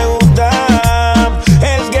no me gusta.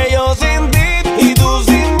 Es que yo sin ti y tú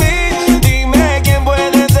sin mí. Dime quién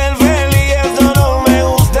puede ser feliz. Esto no me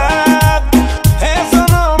gusta. Eso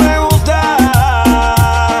no me gusta.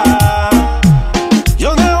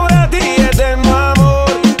 Yo de ahora a ti eterno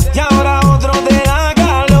amor. Y ahora otro te da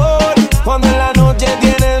calor. Cuando en la noche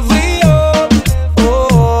tienes frío.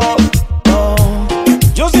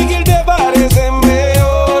 Yo sé que él te parece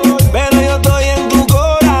mejor, pero yo estoy en tu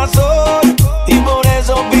corazón y por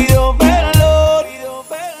eso pido perdón.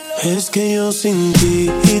 Es que yo sin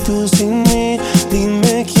ti y tú sin mí.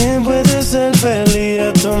 Dime quién puede ser feliz.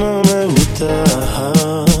 Esto no me gusta.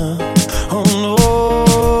 Oh no.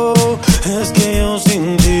 Es que yo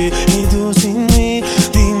sin ti y tú sin mí.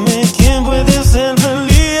 Dime quién puede ser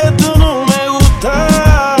feliz. Esto no me gusta.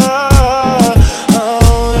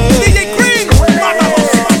 DJ Cream.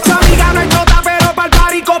 Su amiga no explota, pero pa'l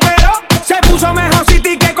party cooperó. Se puso mejor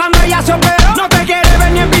City que cuando ella se operó. No te quiere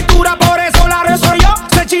ver ni en pintura, por eso la rezo yo.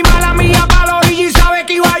 Se chima la mía pa' la orilla y sabe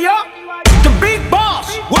que iba yo. The Big Boss,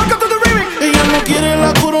 welcome to the remix. Ella no quiere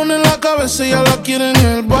la corona en la cabeza, ella la quiere en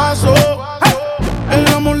el vaso. El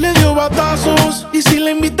amor le dio batazos y si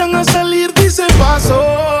le invitan a salir dice paso.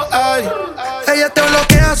 Ay. Ella te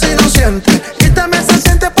bloquea si no siente. Quítame se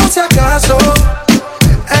siente por si acaso.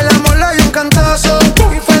 El amor le dio un cantazo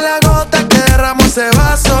y fue la gota que derramó ese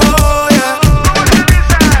vaso. Yeah.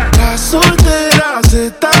 Las solteras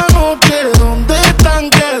están ok, ¿dónde están?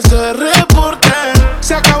 Que se reporten.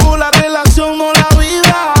 Se acabó la relación, no la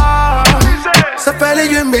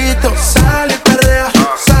invito. Sal y perrea,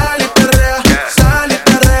 sal y perrea, sal y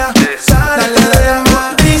perrea, sal y perrea.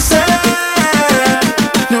 Dice,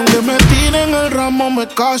 ni aunque me tiren el ramo me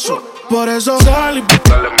caso. Por eso sal y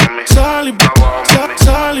sal y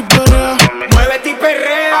sal y perrea. Muévete y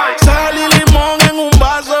perrea. Sal y limón en un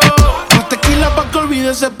vaso. Más tequila pa' que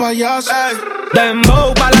olvide ese payaso.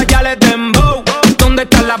 Dembow, pa' las yales dembow. ¿Dónde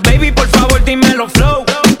están las baby? Por favor dímelo flow.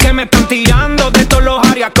 Que me están tirando de todos los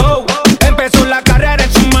ariacos. Empezó la carrera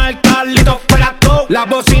en su marca, Lito Flaco. Las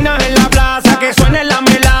bocinas en la plaza, que suene la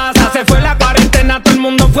melaza. Se fue la cuarentena, todo el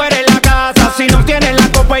mundo fuera de la casa. Si no tienes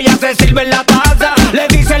la copa, ella se sirve en la taza. Le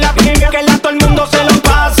dice la piña que la todo el mundo se lo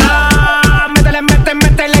pasa.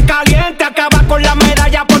 Métele caliente. Acaba con la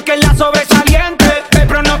medalla porque es la sobresaliente. El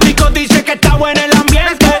pronóstico dice que está bueno el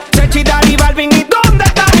ambiente. Sechi, Dari, Balvin, ¿y dónde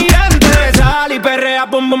está mi gente? Sal y perrea,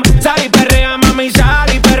 bum bum. Sal y perrea, mami,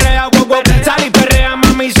 sal y perrea, wow wow. Sal y perrea,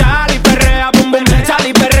 mami, sal y perrea, bum bum. Sal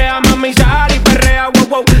y perrea, mami, sal y perrea, wow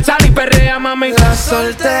wow. Sal y perrea, mami. Las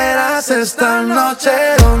solteras esta noche,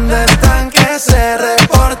 ¿dónde están que se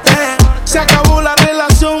reporten? Se acabó la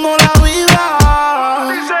relación, no la vida.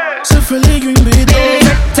 Sé feliz, yo invito.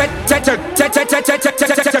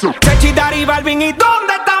 Sechi, Dari, Balvin, ¿y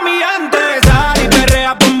dónde está mi gente? Sal y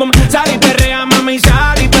perrea, bum bum. Sal y perrea, mami,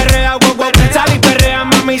 sal y perrea, wow wow. Sal y perrea,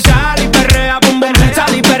 mami, sal y perrea, bum bum.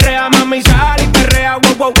 Sal y perrea, mami, sal y perrea,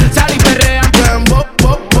 wow wow. Sal y perrea. Quiero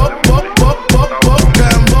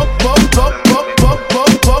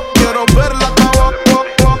verla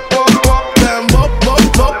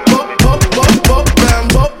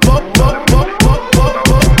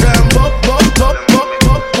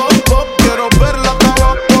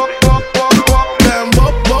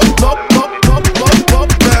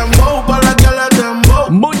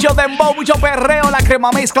mucho perreo, la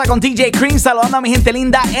crema mezcla con DJ Cream. Saludando a mi gente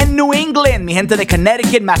linda en New England, mi gente de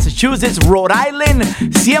Connecticut, Massachusetts, Rhode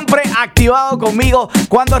Island. Siempre activado conmigo.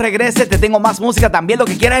 Cuando regrese te tengo más música. También lo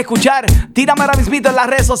que quieras escuchar, tírame ahora mismito en las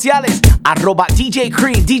redes sociales. @DJ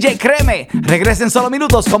Cream, DJ Creme. Regresen solo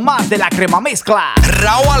minutos con más de la crema mezcla.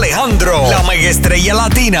 Rauw Alejandro, la mega estrella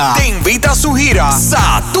latina, te invita a su gira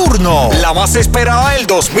Saturno, la más esperada del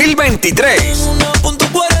 2023.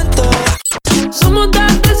 1.40. Somos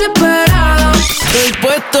tan desesperados. Estoy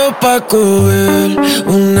puesto pa' coger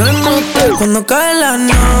una nota cuando cae la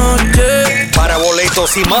noche. Para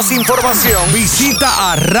boletos y más información,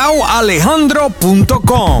 visita a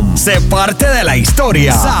rauwalejandro.com. Sé parte de la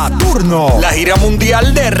historia. Saturno, la gira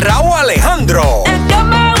mundial de Rauw Alejandro. Es que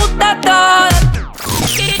me gusta todo.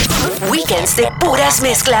 Weekends de puras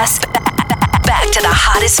mezclas. Back to the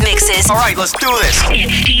hottest mixes. All right, let's do this.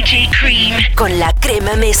 It's DJ Cream con la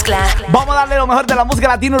crema mezcla. Vamos a darle lo mejor de la música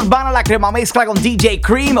latina urbana, la crema mezcla con DJ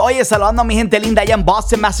Cream. Oye, saludando a mi gente linda allá en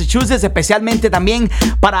Boston, Massachusetts, especialmente también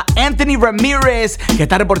para Anthony Ramírez, que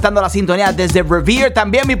está reportando la sintonía desde Revere.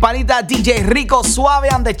 También mi panita DJ Rico Suave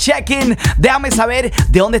on the check-in. Déjame saber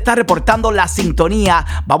de dónde está reportando la sintonía.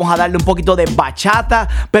 Vamos a darle un poquito de bachata,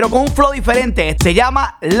 pero con un flow diferente. Se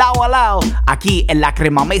llama Lao a Lao, aquí en la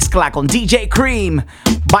crema mezcla con DJ Cream.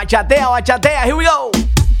 Bachatea, bachatea, here we go.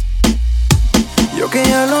 Yo que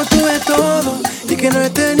ya lo tuve todo y que no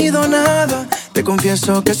he tenido nada. Te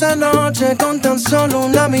confieso que esa noche con tan solo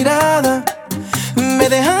una mirada me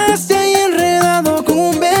dejaste ahí enredado con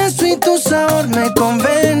un beso y tu sabor me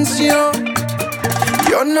convenció.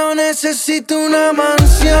 Yo no necesito una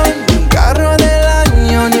mansión, un carro del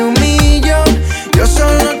año ni un millón. Yo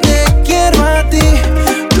solo te quiero a ti,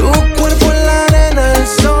 tu cuerpo en la arena, el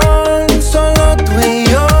sol, solo tú y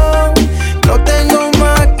yo. No tengo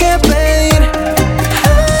más que pedir.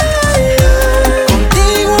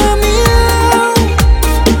 Contigo a mi lado,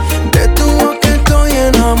 de tu boca estoy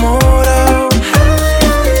enamorado.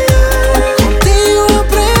 Contigo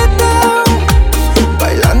apretado,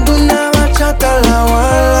 bailando una bachata lado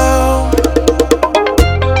a lado.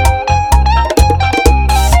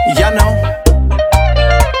 Ya no.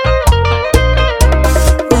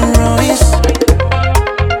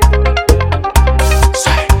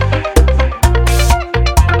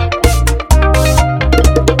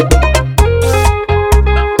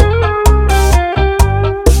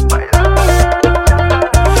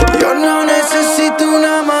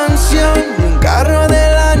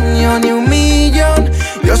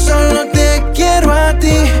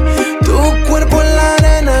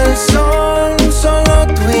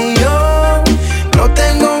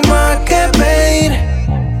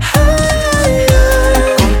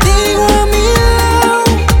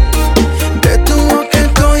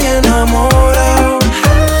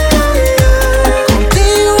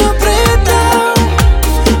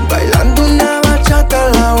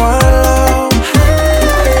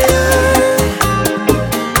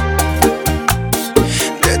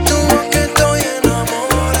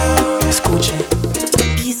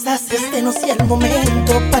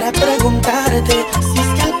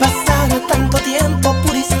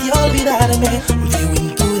 besarme. Veo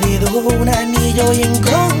en tu dedo un anillo y en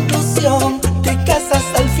conclusión te casas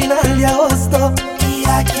al final de agosto. Y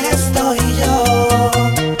aquí estoy yo,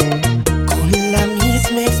 con la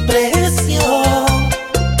misma expresión.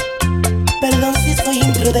 Perdón si soy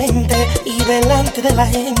imprudente y delante de la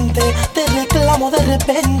gente te reclamo de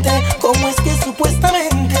repente. ¿Cómo es que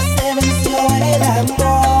supuestamente se venció el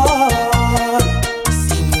amor?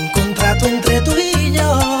 Sin un contrato entre tú y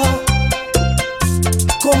yo.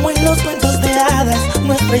 Como en los cuentos de hadas,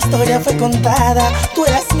 nuestra historia fue contada. Tú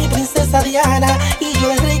eras mi princesa Diana y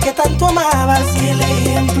yo el rey que tanto amabas. El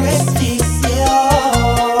ejemplo es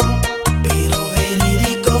ficción, pero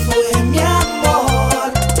verídico fue mi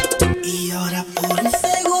amor. Y ahora por un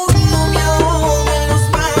segundo me ahogo en los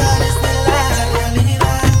mares de la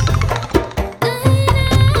realidad.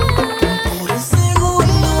 Por un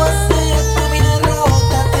segundo acepto mi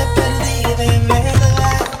derrota, te perdí de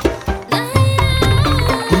verdad.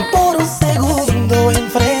 Por un segundo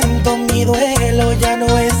enfrento mi duelo, ya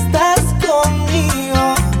no estás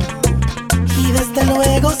conmigo. Y desde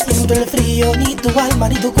luego siento el frío, ni tu alma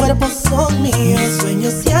ni tu cuerpo son míos. Mis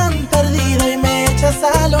sueños se han perdido y me echas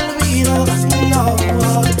al olvido. No,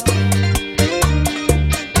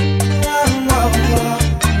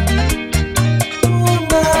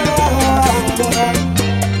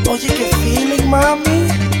 oye, qué feeling, mami.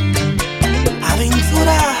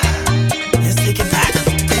 Aventura. Let's take it back.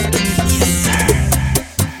 Yes, sir.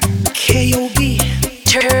 K.O.B.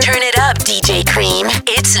 Turn it up, DJ Cream.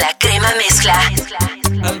 It's la crema mezcla.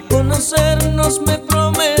 Al conocernos me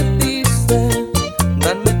prometiste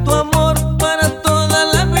darme tu amor para toda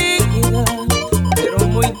la vida, pero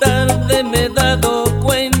muy tarde me he dado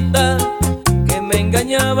cuenta que me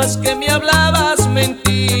engañabas, que me hablabas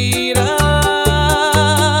mentiras.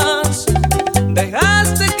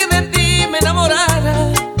 Dejaste que de ti me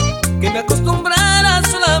enamorara, que me acostumbrara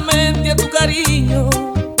solamente a tu cariño,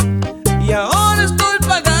 y ahora estoy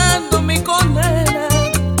pagando mi condena.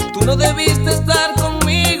 Tú no debiste estar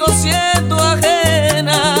conmigo siendo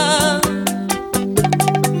ajena.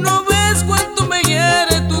 ¿No ves cuánto me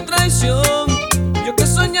hiere tu traición? Yo que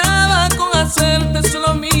soñaba con hacerte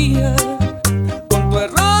solo mía. Con tu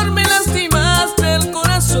error me lastimaste el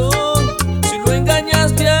corazón. Si lo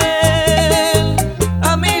engañaste a él,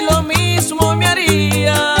 a mí lo mismo me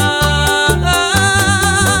haría.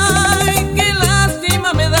 Ay, qué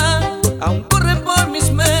lástima me da, aún corre por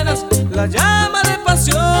mis venas la llama de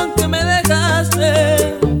pasión que me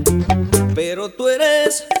dejaste, pero tú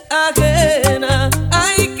eres ajena.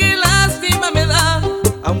 Ay, qué lástima me da,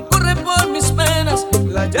 aún corre por mis venas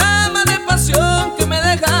la llama de pasión que me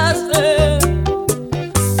dejaste,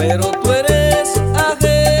 pero tú eres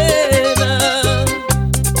ajena.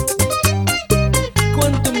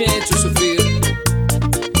 Cuánto me ha hecho sufrir,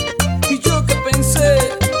 y yo que pensé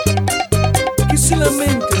que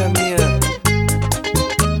solamente era mía.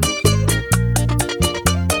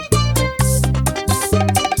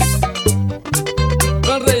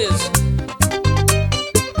 Juan Reyes,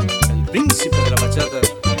 el príncipe de la bachata.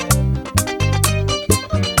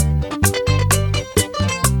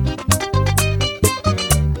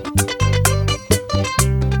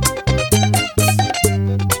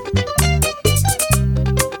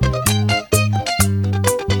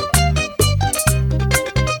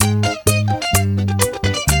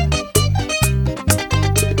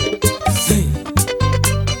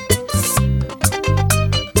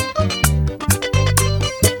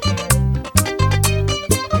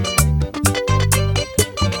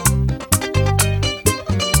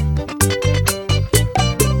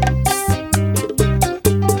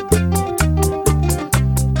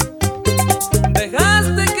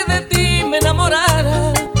 Dejaste que de ti me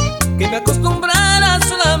enamorara, que me acostumbrara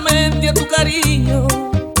solamente a tu cariño,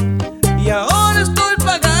 y ahora estoy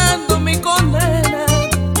pagando mi condena.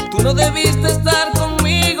 Tú no debiste estar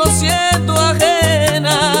conmigo siendo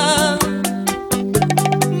ajena.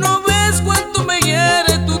 ¿No ves cuánto me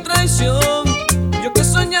hiere tu traición? Yo que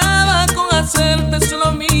soñaba con hacerte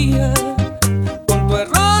solo mía. Con tu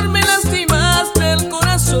error me lastimaste el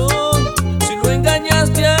corazón. Si lo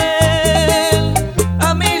engañaste a él,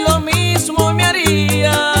 a mí lo mismo me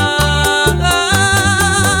haría.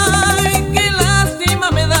 Ay, qué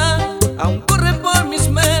lástima me da, aún corre por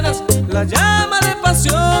mis venas la llama de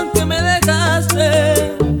pasión que me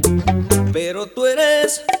dejaste, pero tú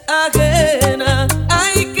eres ajena.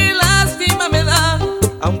 Ay, qué lástima me da,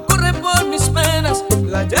 aún corre por mis venas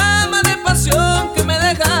la llama de pasión que me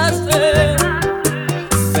dejaste.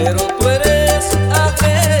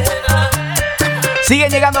 Siguen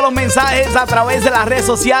llegando los mensajes a través de las redes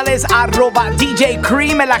sociales, @DJ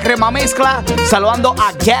Cream en la crema mezcla. Saludando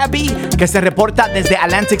a Gabby, que se reporta desde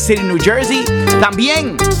Atlantic City, New Jersey.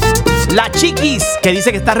 También la Chiquis, que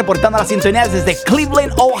dice que está reportando las sintonías desde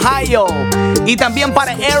Cleveland, Ohio. Y también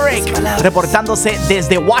para Eric, reportándose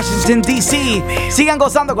desde Washington, D.C. Sigan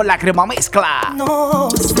gozando con la crema mezcla. No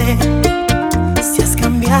sé si has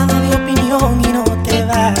cambiado de opinión y no te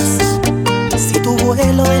vas. Si tu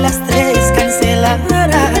vuelo de las 3 cancelarás.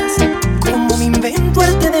 Como me invento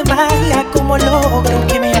arte de magia, como logro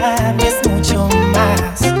que me ames mucho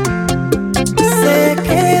más. Sé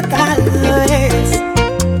que tal vez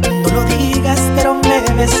no lo digas, pero me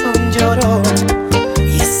ves un llorón.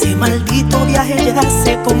 Y ese maldito viaje ya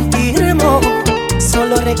se confirmó.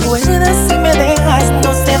 Solo recuerda, si me dejas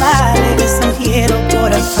no se vale. Te sugiero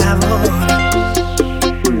por favor,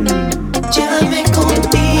 llévame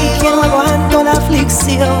contigo. No aguanto la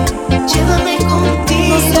aflicción. Llévame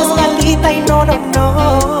contigo. No seas maldita y no.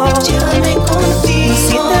 Llévame contigo. Y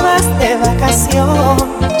si te vas de vacación,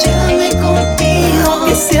 llévame contigo.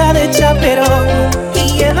 Que sea de chaperón.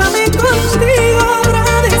 Y llévame contigo. Habrá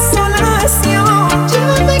desolación.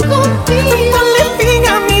 Llévame contigo. Ponle fin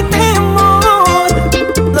a mi temor.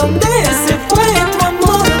 ¿Dónde se fue tu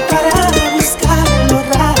amor para buscarlo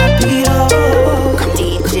rápido?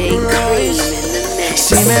 DJ Cream.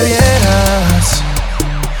 Si me vieras,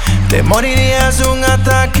 te morirías de un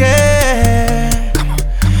ataque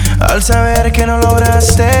al saber que no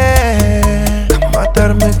lograste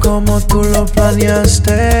matarme como tú lo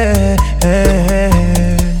planeaste.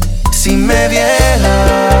 Si me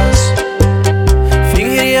vieras,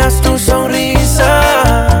 fingirías tu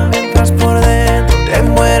sonrisa mientras por dentro te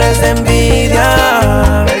mueres de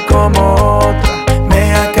envidia. Ver cómo otra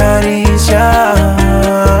me acaricia.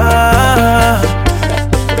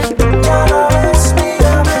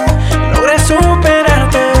 Logré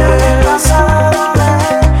superarte.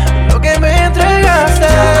 Lo que me entregaste.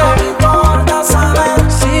 No me importa saber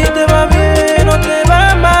si te va bien o te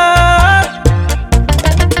va mal.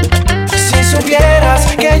 Si supieras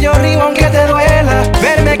que yo río aunque te duela,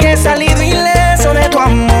 verme que he salido ileso de tu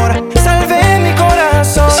amor. Salvé mi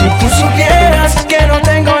corazón. Si tú supieras que no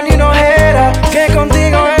tengo ni una ojera, que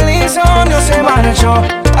contigo el insomnio se marchó.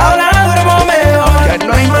 Ahora duermo mejor, que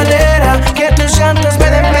no hay manera que tus llantos me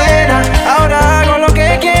den pena. Ahora hago lo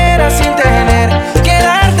que quiera sin tener que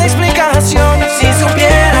darte explicación. Si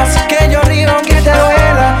supieras que yo río aunque te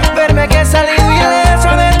duela, verme que he salido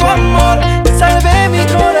ileso de tu amor. Salvé mi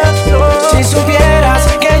corazón. Si supieras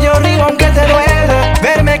que yo río aunque te duela,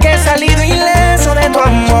 verme que he salido ileso de tu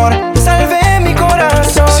amor. Salvé mi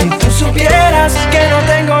corazón. Si tú supieras que no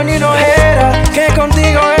tengo ni una ojera, que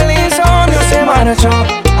contigo el insomnio se marchó.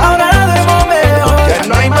 Ahora duermo mejor, que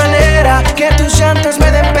no hay manera que tus llantos me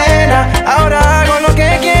den pena. Ahora hago lo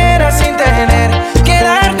que quiera sin tener que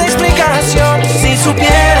darte explicación. Si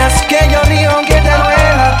supieras que yo río aunque te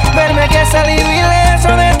duela, verme que he salido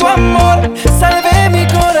ileso de tu amor. Salvé mi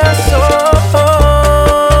corazón.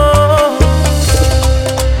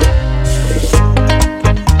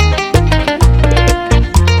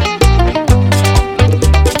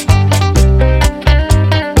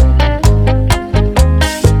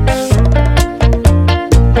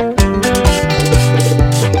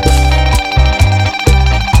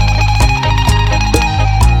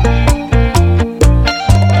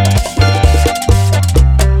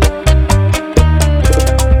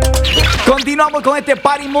 Continuamos con este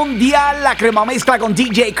party mundial, la crema mezcla con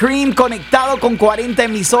DJ Cream, conectado con 40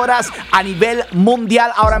 emisoras a nivel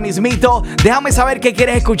mundial ahora mismito. Déjame saber qué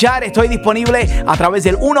quieres escuchar. Estoy disponible a través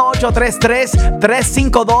del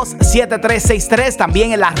 1833-352-7363.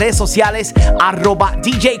 También en las redes sociales,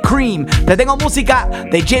 @DJ Cream. Te tengo música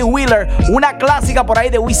de Jay Wheeler, una clásica por ahí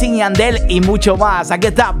de Wisin y Yandel y mucho más. Aquí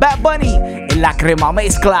está Bad Bunny en la crema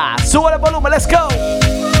mezcla. Sube el volumen, let's go.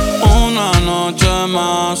 Una noche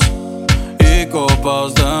más y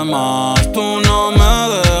copas de más. Tú no me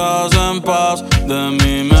dejas en paz, de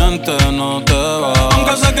mi mente no te vas.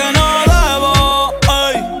 Aunque sé que no debo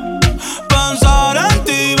pensar en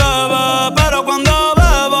ti, bebé, pero cuando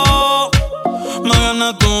bebo me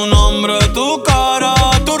viene tu nombre, tu cara,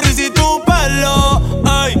 tu risa y tu pelo.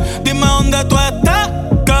 Dime dónde tú estás,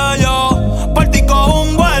 que yo por ti cojo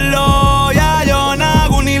un vuelo. Ya yo no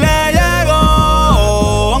hago ni le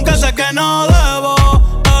llego, aunque sé que no debo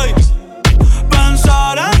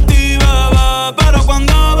pensar en ti, bebé, pero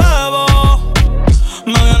cuando bebo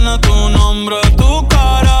me viene tu nombre, tu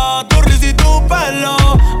cara, tu risa y tu pelo.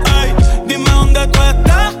 Dime dónde tú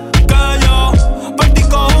estás, que yo por ti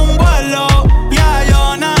cojo un vuelo. Ya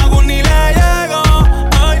yo no hago ni le llego.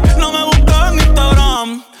 No me busques en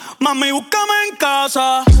Instagram, mami, búscame en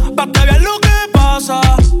casa, pa' que veas lo que pasa.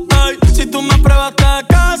 Ay, si tú me pruebas te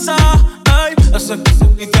casa, ay, ese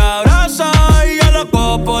y te abraza. Y yo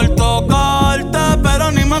loco por tocarte,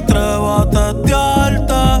 pero ni me atrevo a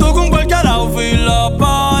testearte. Tú con cualquier outfit la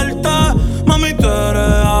parte, mami tú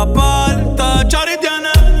eres aparte. Chari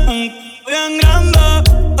tiene un bien grande,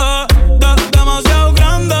 demasiado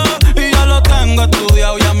grande. Y ya lo tengo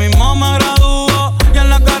estudiado, ya mismo me graduó. Y en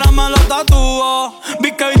la cara me lo tatuó.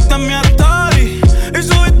 Vi que viste mi story y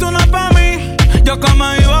subiste una pa' mí. Yo que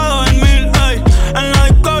me iba a dormir, ey, en la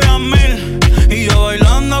disco había 1000. Y yo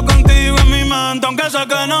bailando contigo en mi mente, aunque sé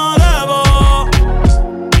que no debo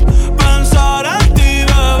pensar en ti,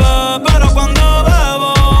 bebé. Pero cuando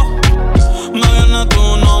bebo, me viene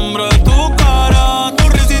tu nombre, tu cara, tu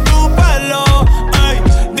risa y tu pelo. Ey,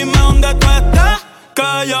 dime dónde tú estás,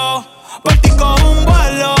 que yo por ti cojo un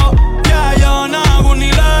vuelo. Ya yo no hago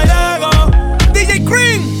ni le llego. DJ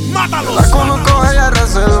Cream, mátalo. La conozco, ella es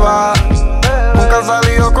reserva. Nunca ha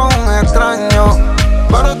salido con un extraño,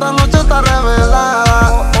 pero esta noche está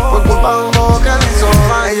revelada por culpa de un bobo que le hizo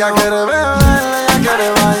daño. Ella quiere beber, ella quiere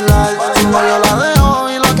bailar. Su novio la dejó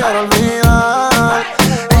y lo quiere olvidar.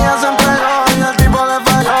 Ella se entregó y el tipo le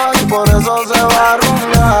falló y por eso se va a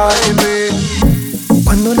rumbear, baby.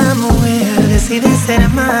 Cuando una mujer decide ser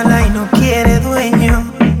mala y no quiere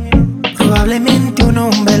dueño, probablemente un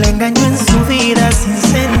hombre la engañó en su vida sin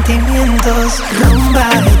sentimientos. Rumba,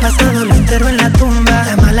 el pasado lo enterró en la tumba.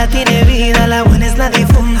 La mala tiene vida, la buena es la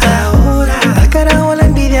difunta. Ahora, al carajo la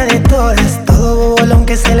envidia de todas. Todo bolón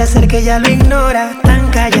que se le acerque ya lo ignora. Tan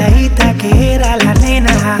calladita que era la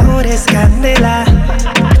nena, ahora es candela.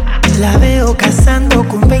 La veo cazando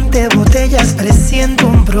con 20 botellas, presiento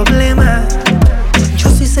un problema. Yo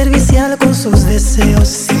soy servicial con sus deseos.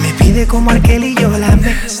 Si me pide como aquel y yo la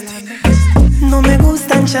me. No me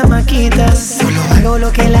gustan chamaquitas, solo hago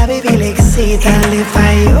lo que la baby le excita. Él le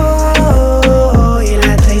falló y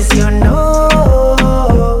la traicionó.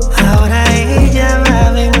 Ahora ella va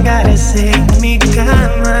a vengarse en mi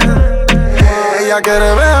cama. Ella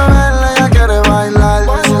quiere beber, ella quiere bailar.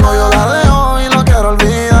 Su novio la dejó y lo quiere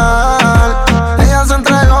olvidar. Ella se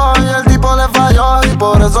entregó y el tipo le falló y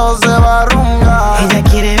por eso se va a rumbear. Ella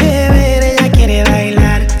quiere beber, ella quiere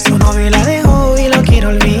bailar. Su novio la dejó y lo quiere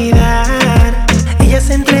olvidar. Ella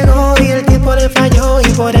se entregó y el tipo le falló y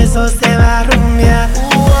por eso se va a rumbear.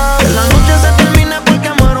 Que la noche se termine porque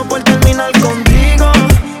muero por terminar contigo.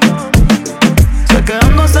 Sé que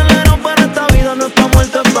ando acelerado, pero esta vida no está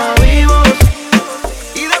muerta, es pa' vivos.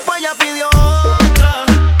 Y después ya pidió otra.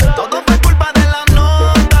 Todo fue culpa de la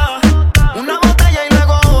nota. Una botella y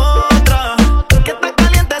luego otra. Que está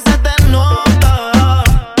caliente se te nota.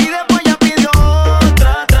 Y después ya pidió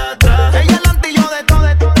otra, Ella es la antillo de todo,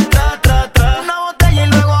 Una botella y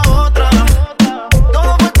luego otra.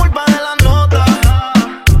 Todo fue culpa de la nota.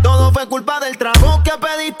 Todo fue culpa del trago que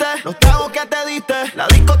pediste, los tragos que te diste. La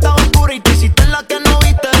disco estaba oscura y te hiciste la que no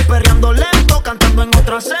viste. Perreando lento, cantando en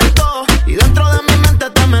otro acento. Y dentro de mi mente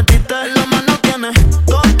te metiste. En la mano tienes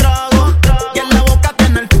 2 tragos y en la boca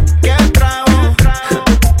tienes el que trago.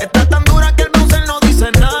 Está tan dura que el bouncer no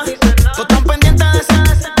dice nada. Tú tan pendiente de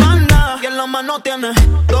ese pana. Y en la mano tienes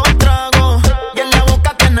 2 tragos y en la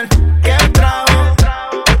boca tienes el que trago.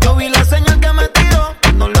 Yo vi la señal que me tiró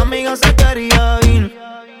cuando la amiga se quería ir.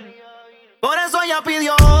 Por eso ella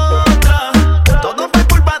pidió otra. Todo fue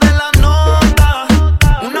culpa de la nota.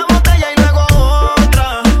 Una botella y luego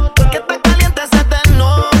otra. Que está caliente se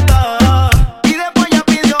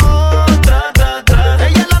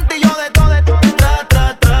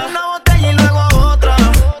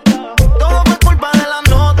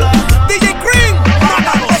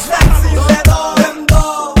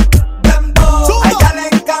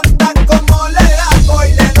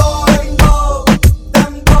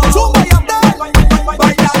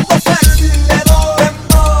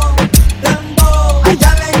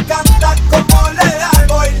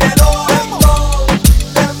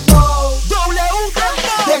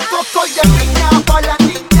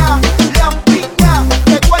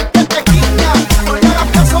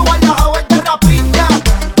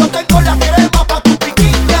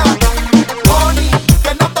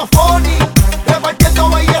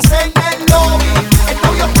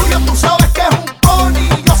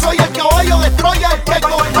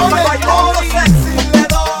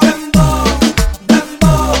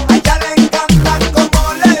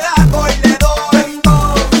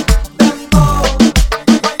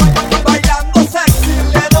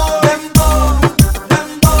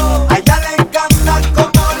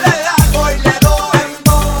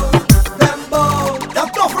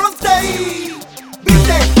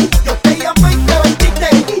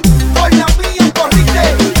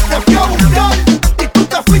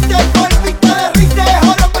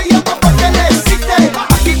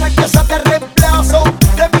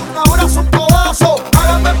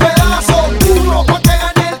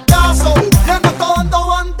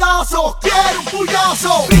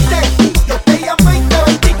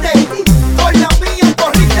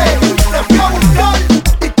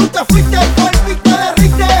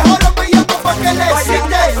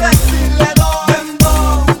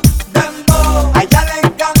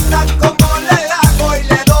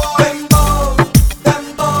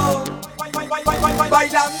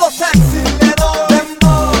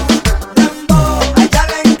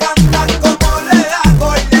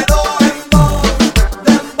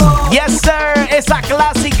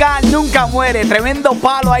tremendo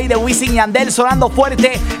palo ahí de Wisin y Yandel sonando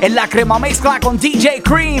fuerte en la crema mezcla con DJ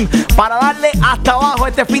Cream para darle hasta abajo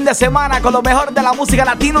este fin de semana con lo mejor de la música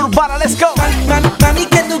latina urbana. Let's go. Mami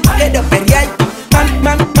que tú quieres pelear.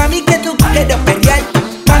 Mami que tú quieres pelear.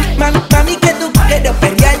 Mami que tú quieres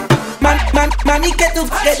pelear. Mami que tú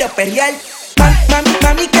quieres pelear.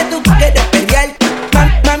 Mami que tú quieres pelear.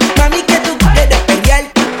 Mami que tú quieres pelear.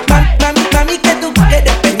 Mami que tú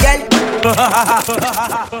quieres pelear.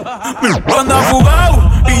 Anda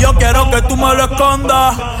jugado y yo quiero que tú me lo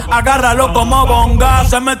escondas. Agárralo como bonga.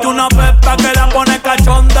 Se mete una pepa que la pone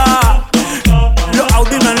cachonda. Los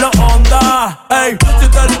Audi en los Honda. Ey, si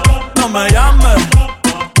te no me llames,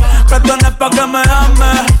 que tienes pa' que me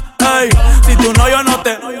ames. Ey, si tú no, yo no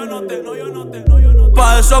te.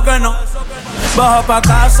 Pa' eso que no. Baja pa'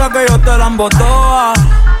 casa que yo te la embotoa.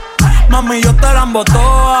 Mami, yo te la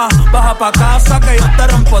embotoa. Baja pa' casa que yo te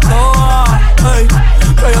rompo toa. Ey,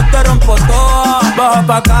 que yo te rompo toa. Baja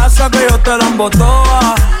pa' casa que yo te la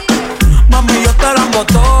embotoa. Mami, yo te la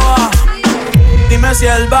embotoa. Dime si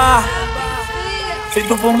él va. Si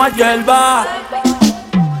tú fumas hierba.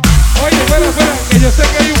 Oye, espera, que yo sé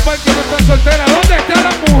que hay un par que no están solteras. ¿Dónde están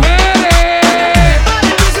las mujeres?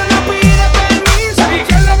 No pide permiso. ¿Y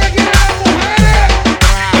qué es lo que quieren las mujeres?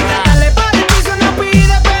 Dale para el piso, no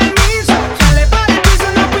pide permiso. Dale para el piso,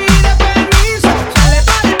 no pide permiso. Dale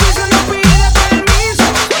para el piso, no pide permiso.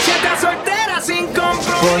 Si estás soltera sin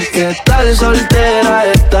compromiso. Porque estar soltera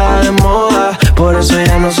está de moda, por eso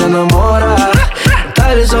ella no se enamora.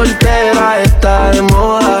 Estar soltera está de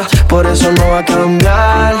moda, por eso no va a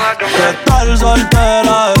cambiar. Estar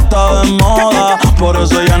soltera está de moda, por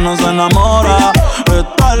eso ella no se enamora.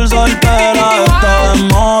 Estar soltera está de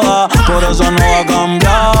moda, por eso no va a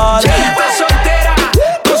cambiar. Está soltera,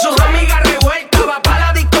 con sus amigas revueltas. Va pa'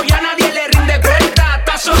 la disco y a nadie le rinde cuenta.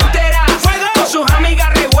 Está soltera, con sus amigas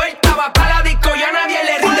revueltas. Va pa' la disco y a nadie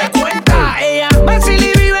le rinde cuenta. Ella vacila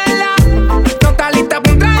y vive en la. No está lista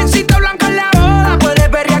pa' un trajecito blanco en la boda. Puede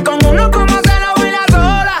perrear con uno como se lo baila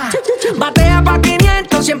sola. Batea pa'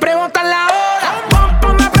 500, siempre bota la hora.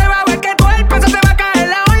 Ponme a prueba a ver que tu peso te va a caer.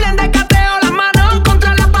 La orden de cateo, las manos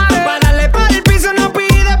contra la pared. Para darle pa' el piso no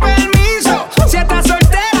pide permiso. Si estás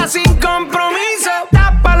soltera sin compromiso.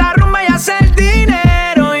 Tapa la rumba y hacer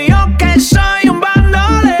dinero. Y yo que soy un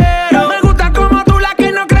bandolero. Me gusta como tú, la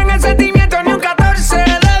que no cree en el sentimiento ni un 14 de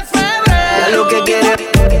febrero. Lo que quiere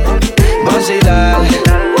vacilar,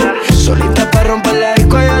 solita para romper la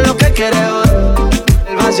disco, ella lo que quiere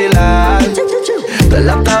es vacilar. De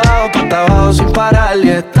la hasta abajo, pa' abajo sin parar. Y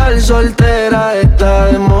estar soltera está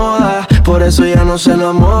de moda, por eso ya no se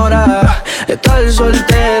enamora. Estar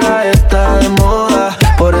soltera está de moda,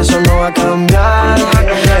 por eso no va a cambiar.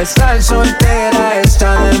 Estar soltera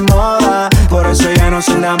está de moda, por eso ya no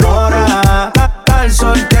se enamora. Estar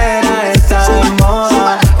soltera está de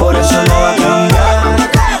moda, por eso no va a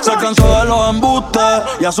cambiar. Se cansó de los embustes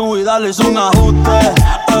y a su vida le hizo un ajuste.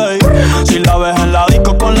 Ey, si la ves en la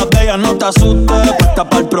disco con las de ella no te asustes. Puesta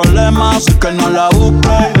para el problema, así que no la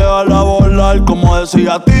busques. Y déjala volar como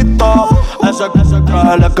decía Tito. Ese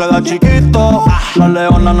traje le queda chiquito. La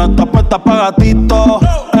leona no está puesta para gatito.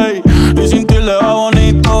 Ey, y sin ti le va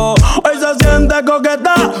bonito. Hoy se siente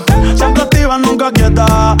coqueta, siempre activa, nunca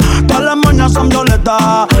quieta. Todas las moñas son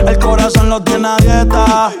violetas, el corazón lo tiene a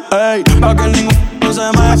dieta. Ey, pa' que ningún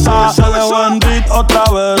se meta. Se dejó en beat otra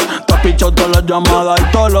vez. Te has pichado todas las llamadas y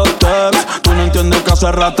todos los texts. Tú no entiendes que hace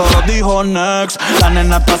rato lo dijo next. La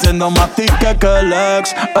nena está haciendo más ticket que el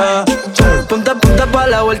ex. Ponte pa'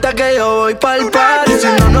 la vuelta que yo voy pa'l party. Si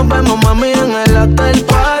no nos vemos, mami, en el hotel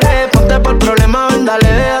party. Ponte por problema, ven, dale,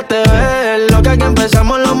 déjate ver. Lo que aquí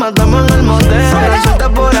empezamos lo matamos en el motel. Suelta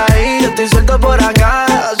por ahí, yo estoy suelto por acá.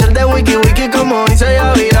 Hacer de wiki wiki como dice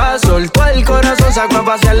Yavira. Soltó el corazón, sacó a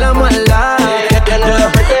pasear la maldad. Ella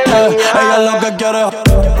es lo que quiere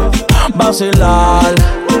vacilar.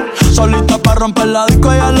 Solita para romper la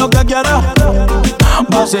disco, ella es lo que quiere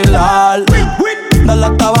vacilar. Dale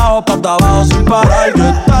hasta abajo, pa' abajo sin parar. Que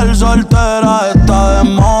estar soltera está de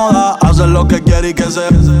moda. Hacer lo que quiere y que se.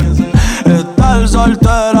 Estar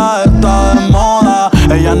soltera está de moda.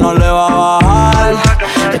 Ella no le va a bajar.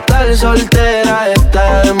 Estar soltera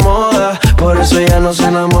está de moda, por eso ella no se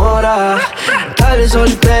enamora. Estar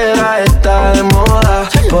soltera está de moda,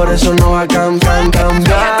 por eso no va a cambiar.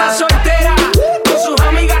 Está soltera, con sus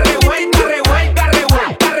amigas revuelta.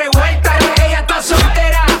 Ella está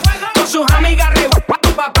soltera, con sus amigas revueltas.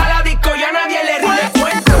 Pa' la disco y a nadie le rinde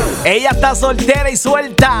cuenta. Ella ella está soltera y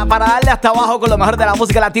suelta para darle hasta abajo con lo mejor de la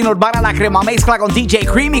música latina urbana, la crema mezcla con DJ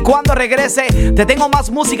Cream. Y cuando regrese, te tengo más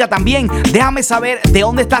música también. Déjame saber de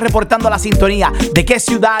dónde estás reportando la sintonía, de qué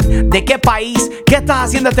ciudad, de qué país, qué estás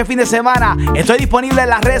haciendo este fin de semana. Estoy disponible en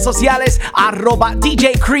las redes sociales,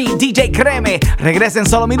 @DJ Cream, DJ Creme. Regresa en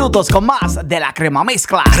solo minutos con más de la crema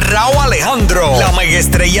mezcla. Rauw Alejandro, la mega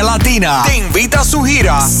estrella latina, te invita a su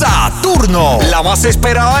gira Saturno, la más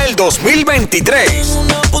esperada del 2023.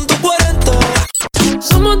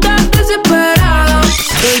 Somos tan desesperados.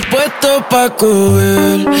 Estoy puesto pa'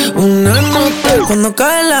 coger una nota cuando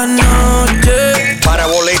cae la noche. Para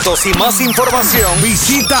boletos y más información,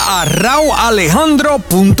 visita a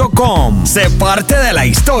rauwalejandro.com. Sé parte de la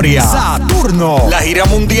historia. Saturno, la gira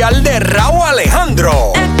mundial de Rauw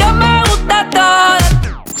Alejandro. Es que me gusta todo.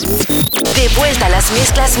 De vuelta a las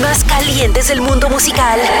mezclas más calientes del mundo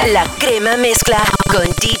musical, la crema mezcla con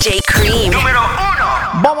DJ Cream. Número 1.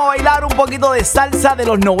 Vamos a bailar un poquito de salsa de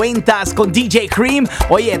los 90s con DJ Cream.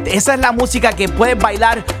 Oye, esa es la música que puedes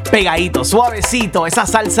bailar pegadito, suavecito, esa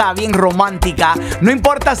salsa bien romántica. No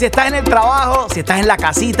importa si estás en el trabajo, si estás en la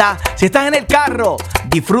casita, si estás en el carro.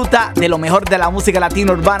 Disfruta de lo mejor de la música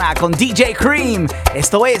latina urbana con DJ Cream.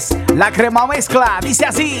 Esto es la crema mezcla. Dice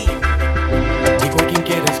así. Digo a quien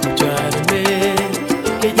quiere escucharme,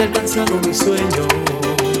 que ya he alcanzado mi sueño,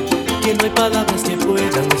 que no hay palabras que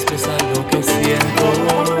puedan expresar lo que siento.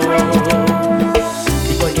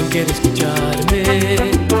 Digo a quien quiere escucharme,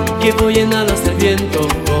 que voy en alas del viento,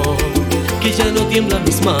 que ya no tiemblan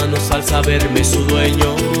mis manos al saberme su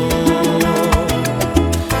dueño.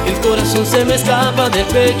 El corazón se me escapa del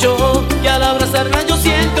pecho y al abrazarla yo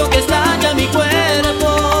siento que estalla mi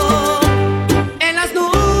cuerpo. En las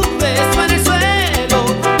nubes o en el suelo,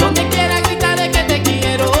 donde quiera gritaré que te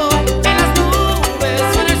quiero. En las nubes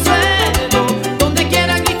o en el suelo, donde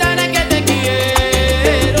quiera gritaré que te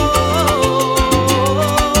quiero.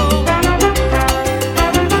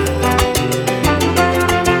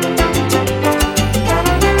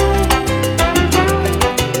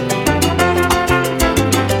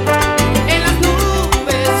 En las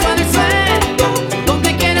nubes o en el suelo,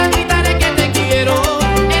 donde quiera gritaré que te quiero.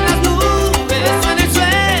 En las nubes o en el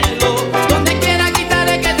suelo, donde quiera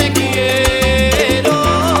gritaré que te quiero.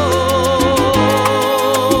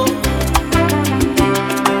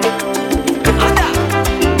 Anda.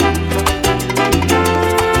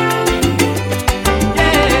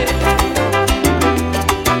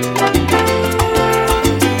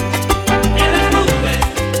 En las nubes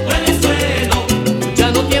o en el suelo,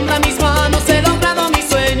 ya no tiemblan mis manos, he logrado mi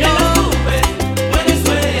sueño. En las nubes o en el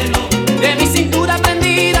suelo, de mi cintura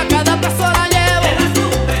prendida cada paso la llevo. En las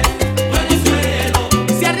nubes o en el suelo,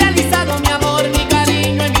 se ha realizado mi amor, mi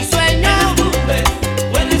cariño y mi sueño. En las nubes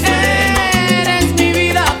o en el suelo, eres mi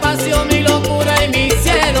vida, pasión, mi locura y mi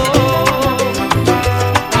cielo.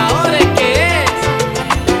 Ahora es que es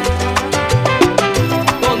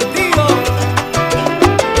contigo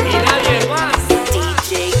y nadie más.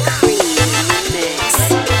 DJ Cream Mix.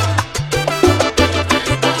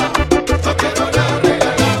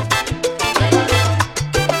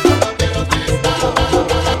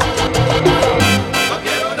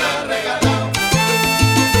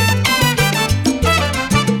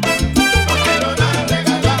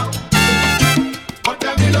 Porque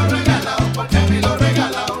a mí lo regalado, porque a mí lo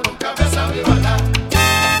regalado, nunca me sabía igualar.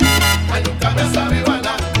 Ay, nunca me sabía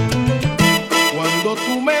igualar. Cuando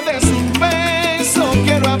tú me des un beso,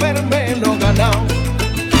 quiero habérmelo ganado.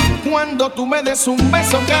 Cuando tú me des un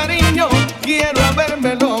beso, cariño, quiero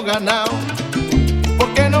habérmelo ganado.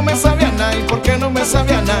 Porque no me sabía nada y porque no me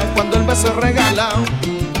sabía nada cuando el beso es regalado.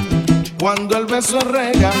 Cuando el beso es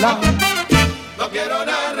regalado. No quiero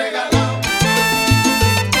nada regalado.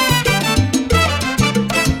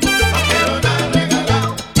 No quiero nada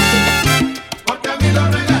regalado. Porque a mí lo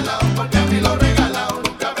regalado, porque a mí lo regalado,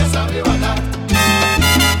 nunca me sabía igualar.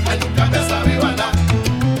 Ay, nunca me sabía igualar.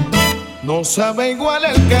 No sabe igual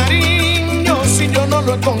el cariño si yo no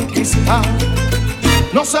lo he conquistado.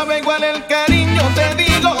 No sabe igual el cariño, te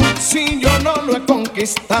digo, si yo no lo he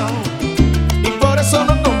conquistado. Y por eso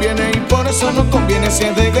no conviene, y por eso no conviene si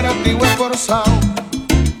es de gratis o es forzado.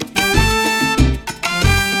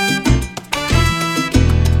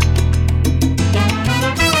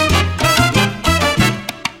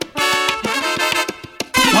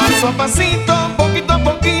 Paso a pasito, poquito a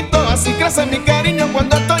poquito, así crece mi cariño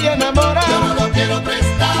cuando estoy enamorado. Yo no lo quiero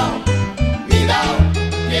prestado, mirado,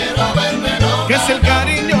 quiero habérmelo. Que si el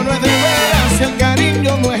cariño no es de veras, si el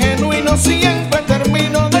cariño no es genuino, siempre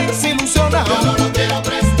termino desilusionado. Yo no lo quiero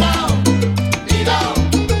prestado, mirado,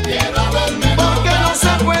 quiero habérmelo. Porque no se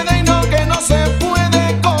puede y no que no se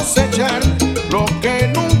puede cosechar lo que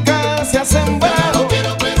nunca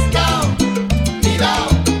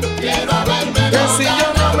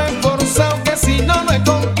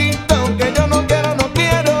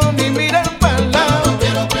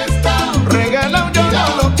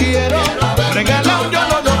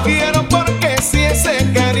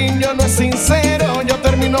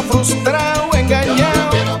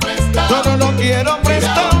quiero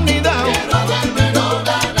Preston y Down.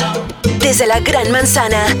 Desde la Gran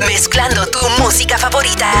Manzana, mezclando tu música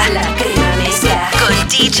favorita. La Crema Mezcla con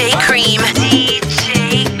DJ Cream.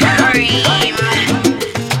 DJ Cream.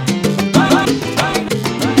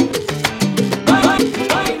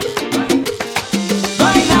 No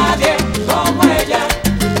hay nadie como ella,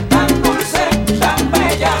 tan dulce, tan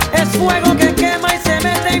bella. Es fuego que quema y se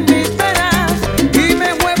mete en mis venas y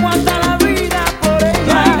me juego hasta la vida por ella.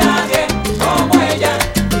 No hay nadie como ella,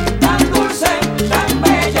 tan dulce, tan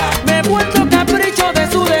bella. Me he vuelto capricho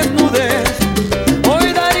de su desnudez.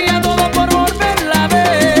 Hoy daría todo por volverla a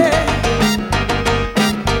ver.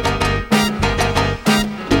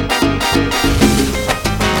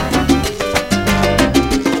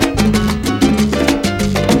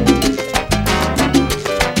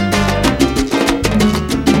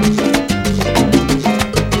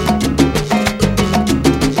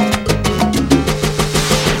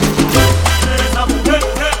 Esa mujer,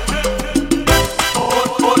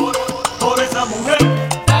 por esa mujer,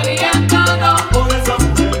 Daría todo, por esa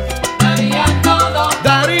mujer, daría todo.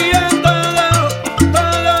 Daría todo,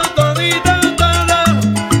 todo, todito,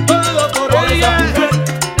 todo por ella.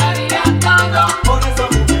 Daría todo, por esa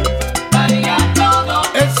mujer, daría todo.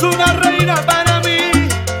 Es una reina para mí.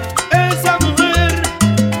 Esa mujer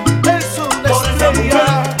es una por esa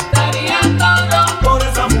estrella. Daría todo, por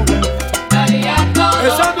esa mujer, daría todo.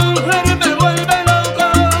 Esa mujer me vuelve loco.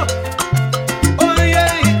 Oye,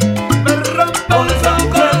 me rompe por el esa loco.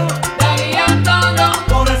 mujer, Daría todo,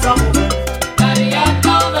 por esa mujer, daría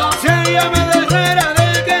todo. Si ella me dejara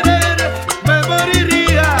de querer, me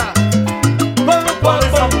moriría. por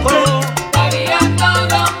esa mujer, Daría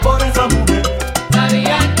todo, por esa mujer,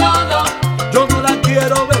 daría todo. Yo no la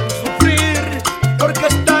quiero ver sufrir porque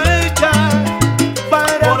está hecha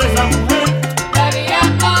para por esa mí. mujer, Daría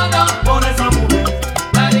todo, por esa mujer,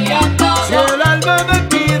 daría Si todo. el alma me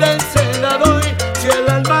pide, se la doy. Si el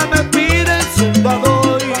alma me pide, se la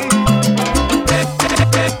doy.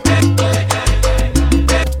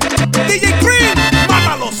 DJ Cream,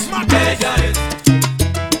 mátalos. ella es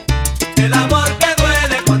el amor que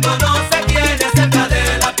duele cuando no se tiene cerca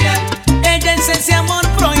de la piel. Ella es ese amor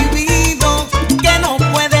prohibido que no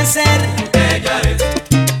puede ser. Ella es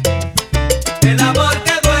el amor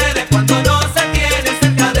que duele cuando no se tiene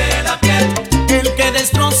cerca de la piel. El que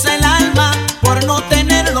destroza el alma por no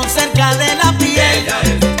tenerlo cerca de la piel. Ella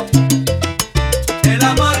es el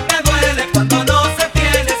amor que duele cuando no se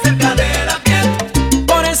tiene cerca de la piel.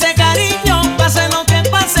 Por ese cariño, pase lo que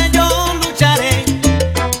pase, yo lucharé.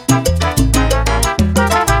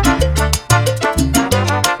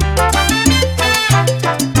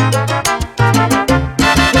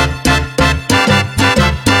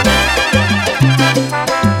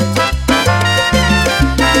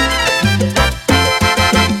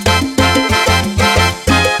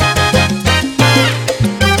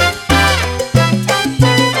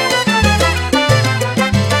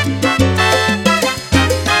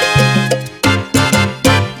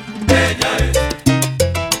 Ella es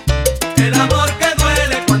el amor que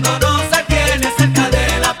duele cuando no se tiene cerca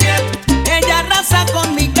de la piel. Ella arrasa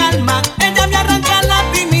con mi calma, ella me arranca la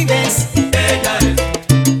timidez. Ella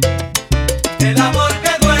es el amor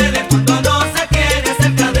que duele cuando no se tiene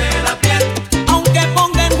cerca de la piel. Aunque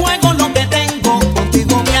ponga en juego lo que tengo,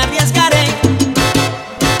 contigo me arriesgaré.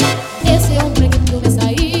 Ese hombre que tú ves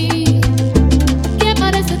ahí, que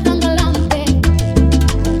parece tan galante,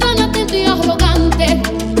 tan atento y arrogante,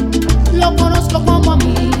 lo conozco como a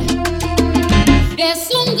mí. Es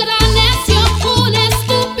un gran necio, un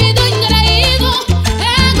estúpido ingreído,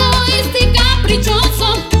 egoísta y caprichoso,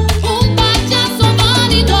 un payaso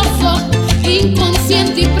vanidoso,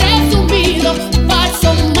 inconsciente y presumido,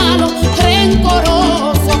 falso, malo,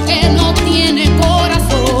 rencoroso, que no tiene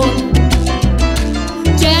corazón.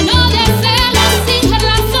 Lleno de celos sin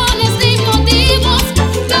razones ni motivos,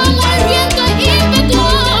 como el viento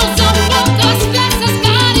impetuoso, pocas veces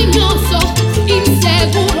cariñoso,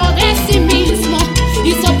 inseguro de sí mismo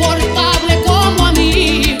y soporta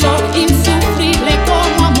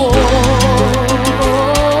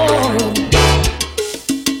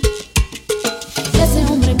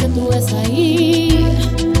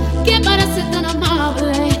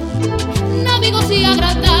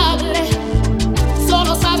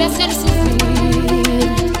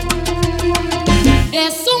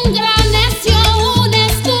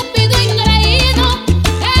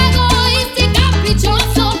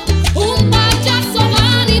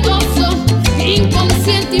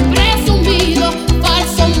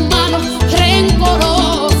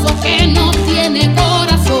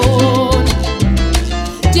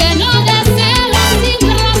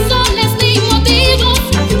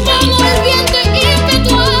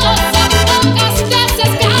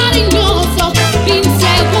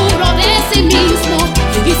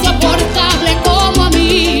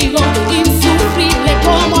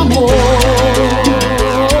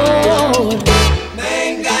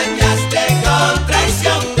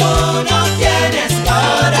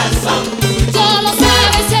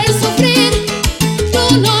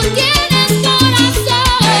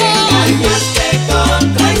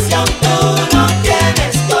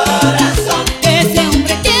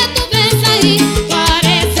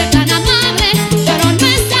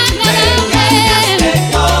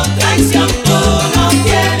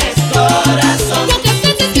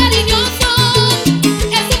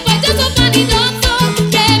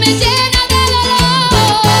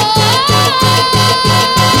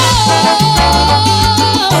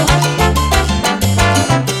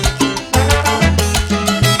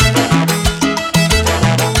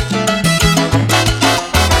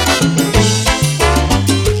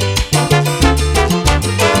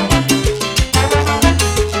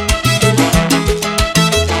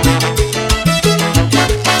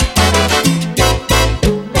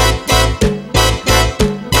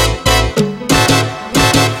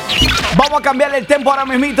vamos a cambiarle el tempo ahora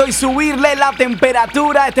mismito y subirle la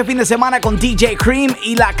temperatura este fin de semana con DJ Cream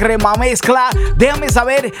y la crema mezcla. Déjame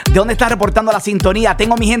saber de dónde está reportando la sintonía.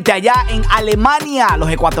 Tengo mi gente allá en Alemania, los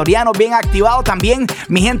ecuatorianos bien activados. También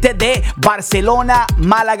mi gente de Barcelona,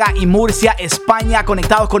 Málaga y Murcia, España,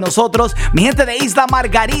 conectados con nosotros. Mi gente de Isla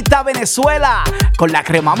Margarita, Venezuela, con la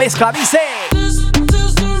crema mezcla. Dice...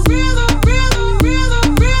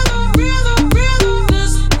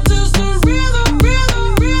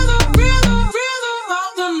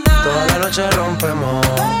 Toda la noche rompemos,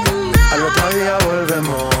 al otro día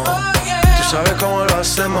volvemos. Tú sabes cómo lo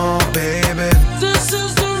hacemos, baby.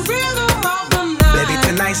 Baby,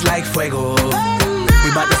 tonight's like fuego.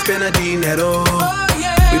 We bout to spend a dinero.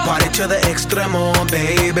 We party to the extremo,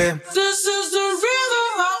 baby.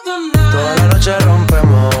 Toda la noche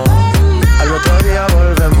rompemos, al otro día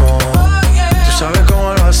volvemos. Tú sabes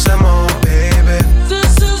cómo lo hacemos, baby.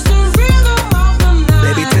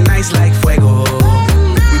 Baby, tonight's like fuego.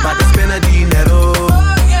 We bout to spend a dinero.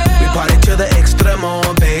 We party to the extremo,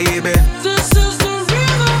 baby.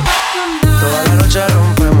 Toda la noche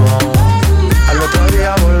rompemos, al otro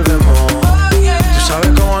día volvemos. Tú sabes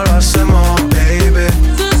cómo lo hacemos, baby.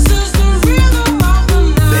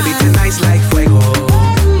 Baby, tonight's like fuego.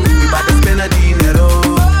 We bout to spend a dinero.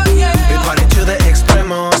 We party to the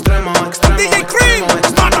extremo, extremo, extremo. DJ Cream,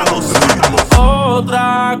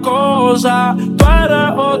 otra cosa, tú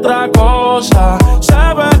eres otra cosa. Se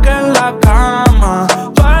ve que en la cama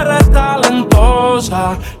tú eres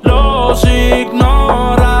talentosa. Los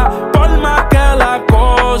ignora por más que la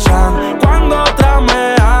acosan. Cuando otra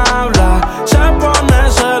me habla, se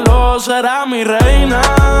pone celosa. Era mi reina,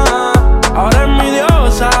 ahora es mi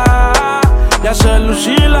diosa. Y hace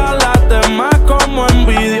lucir a las demás como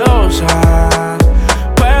envidiosa.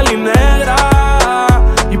 Peli negra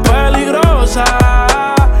y peligrosa.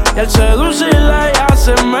 Y al seducirla ya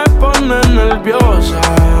se me pone nerviosa.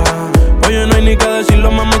 Oye, no hay ni que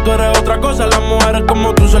decirlo, mami, tú eres otra cosa. Las mujeres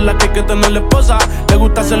como tú son las que hay que tener esposa. Le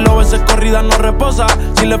gusta hacerlo, veces corrida no reposa.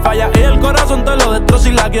 Si le falla y el corazón te lo destroza.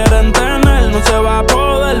 Si la quieren tener, no se va a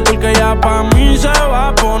poder. Porque ya pa' mí se va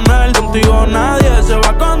a poner. Contigo nadie se va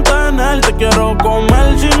a contener. Te quiero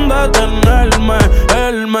comer sin detenerme.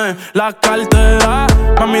 Él me la cartera.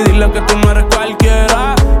 Mami, dile que tú no eres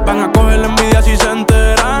cualquiera. Van a coger la envidia si se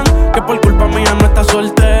enteran que por culpa mía no está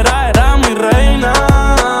soltera. Era mi reina,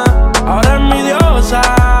 ahora es mi diosa.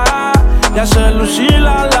 Y hace lucir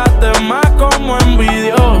a las demás como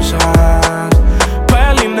envidiosas.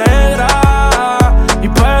 Peli negra y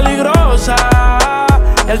peligrosa.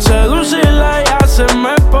 Y al seducirla ya se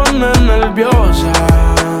me pone nerviosa.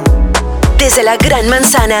 Desde la Gran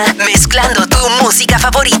Manzana, mezclando tu música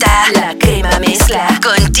favorita. La crema mezcla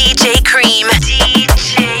con DJ Cream.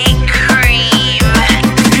 DJ Cream.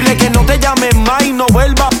 Dile que no te llames más y no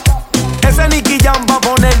vuelva. Ese Nicky Jam va a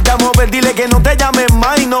ponerte a mover. Dile que no te llames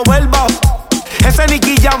más y no vuelva. Ese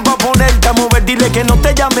Nicky Jam va a ponerte a mover. Dile que no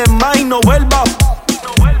te llames más y no vuelva.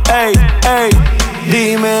 Ey, ey.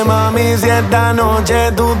 Dime mami si esta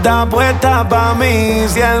noche tú estás puesta pa' mí.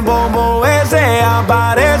 Si el bobo ese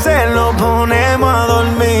aparece lo ponemos a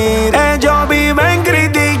dormir. Ellos viven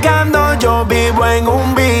criticando, yo vivo en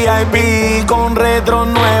un VIP. Con retro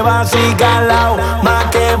nuevas y calao, más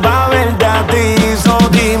que pa' verte a ti. So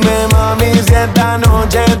dime mami si esta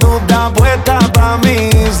noche tú estás puesta pa'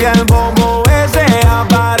 mí. Si el bobo ese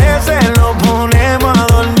aparece lo ponemos a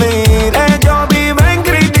dormir. Ellos viven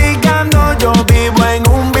criticando, yo vivo en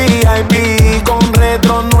un VIP. Con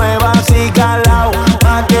retro nuevas y calao,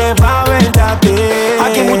 pa' que pa' verte a ti.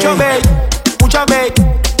 Aquí mucho babe, mucha babe,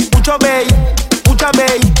 mucho babe, mucha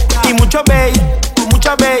babe. Y mucho babe,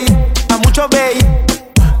 mucha babe, a mucho babe.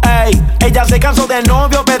 Ey, ella se cansó del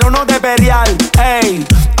novio pero no de perrear. Ey,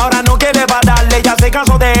 ahora no quiere darle. Ella se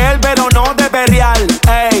cansó de él pero no de perrear.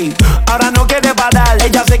 Ey, ahora no quiere darle.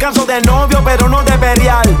 Ella se cansó del novio pero no de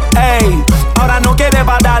perrear. Ey, ahora no quiere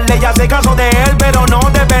darle. Ella se cansó de él pero no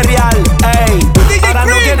de perrear. Ey, ahora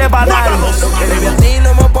no quiere darle. Baby, a ti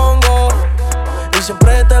no me pongo y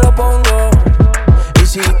siempre te lo pongo. Y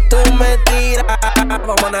si tú me tiras,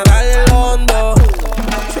 vamos a nadar el hondo.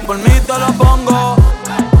 Si por mí te lo pongo,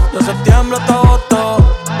 de septiembre hasta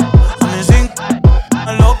agosto. A mí sin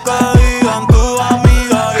en lo que digan tus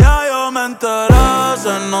amigas, ya yo me enteré.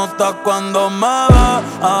 Se nota cuando me ves,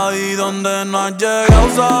 ahí donde no has llegado,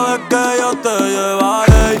 sabes que yo te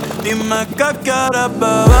llevaré. Dime qué quieres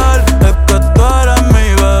beber, es que tú eres mi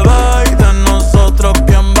bebé. Y de nosotros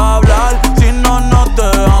quién va a hablar, si no nos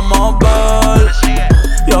dejamos ver.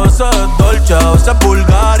 Y a veces es dolce, a veces es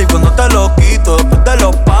vulgar. Y cuando te lo quito, después de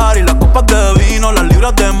los party, las copas de vino, las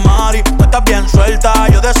libras de Mari. Tú estás bien suelta,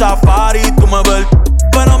 yo de safari. Tú me ves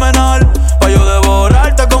fenomenal,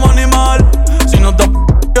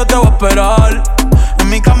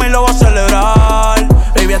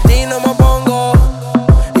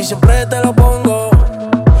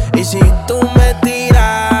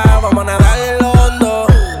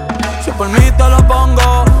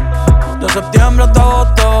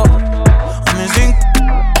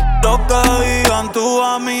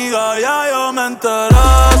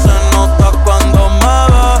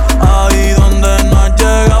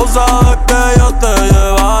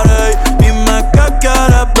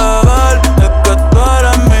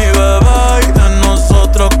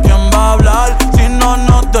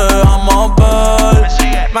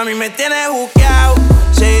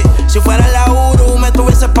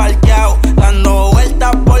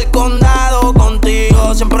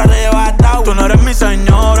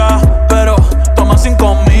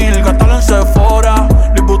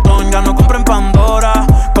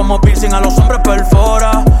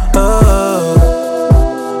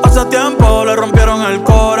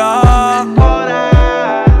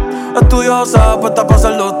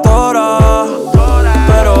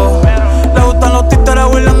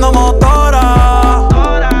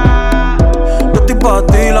 pa'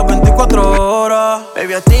 ti las 24 horas.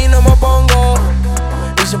 Baby, a ti no me pongo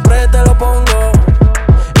y siempre te lo pongo.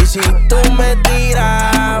 Y si tú me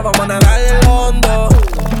tiras, vamos a nadar el hondo.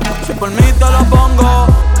 Si por mí te lo pongo,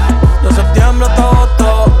 de septiembre hasta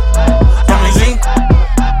agosto. Y a mí sí,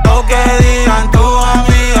 lo que digan tus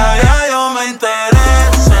amigas, ya yo me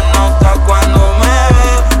enteré. Se nota cuando me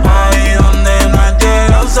ves, ahí donde no has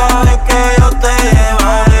llegado, sabes que yo te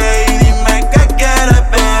llevaré. Y dime qué quieres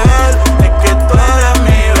beber, es que tú eres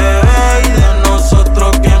mi bebé. Y de nosotros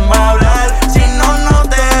quién va a hablar, si no nos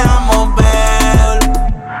dejamos ver.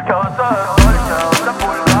 Yo te doy, te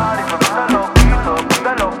pulgar y me te lo quito,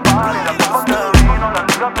 te lo pari. Las copas de vino, las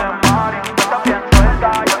ligas de Mari. Tú estás bien suelta,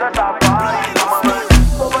 yo de safari. No me ves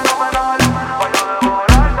fenomenal, pa' yo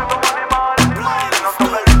devorarte como animal. Y no te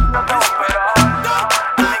permitas de operar,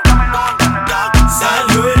 en mi camino no tienes nada.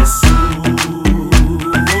 Salió el sol,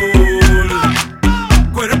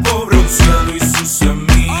 cuerpo bronceado y sus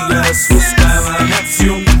amigas buscaban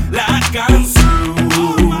acción. La canción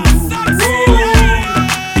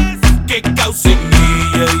que causa en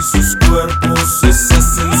ella y sus cuerpos esa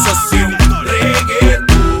sensación.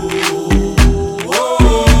 Reggaetón,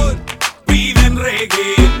 piden reggaetón.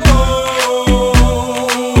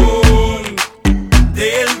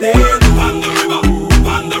 Del dedo,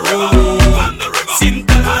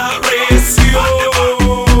 sienta la presión.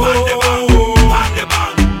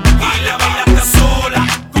 Y la baila hasta sola,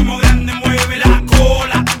 como grande mueve la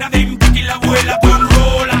cola. La de que la abuela con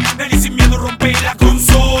rola. Ven y sin miedo rompe la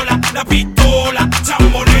consola. La pistola,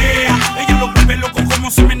 chambonea. Ella lo vuelve loco como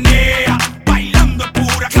se menea. Bailando es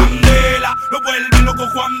pura candela. Lo vuelve loco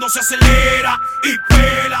cuando se acelera y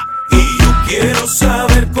pela. Y yo quiero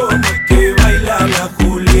saber cómo es que baila la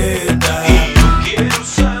Julieta. Y yo quiero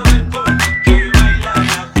saber cómo es que baila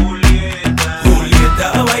la Julieta. Julieta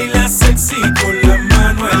baila sexy con la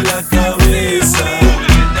mano en la cabeza.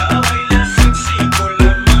 Julieta baila sexy con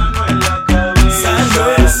la mano en la cabeza. Salió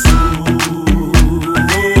el sol,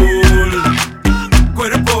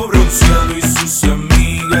 cuerpo bronceado y sus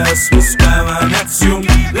amigas buscaban acción.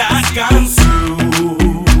 La canción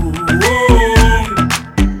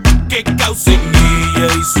que causa en ella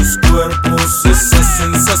y sus cuerpos esa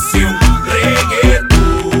sensación. Reggaetón,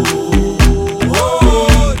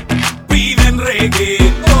 piden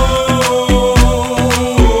reggaetón.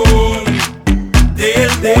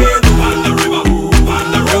 Del dedo,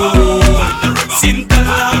 sienta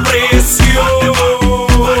la presión.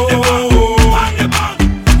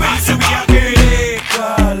 Me hizo viaje,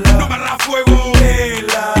 no me arra fuego.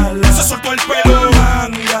 Se soltó el pelo,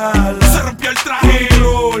 se rompió el traje.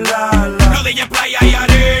 Lo de ella es playa y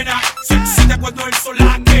arena. Se excita cuando el sol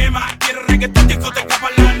la quema. Quiere reggaetón, discoteca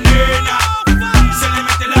para la nena. Se le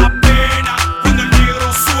mete la pena cuando el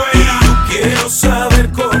negro suena. Y yo quiero saber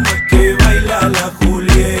cómo es que baila la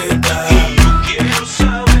Julieta. Y yo quiero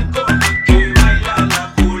saber cómo es que baila la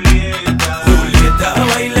Julieta. Julieta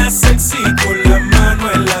baila sexy con la mano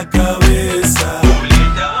en la cabeza.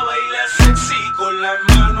 Julieta baila sexy con la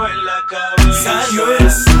mano en la cabeza. Salió el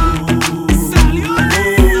sol,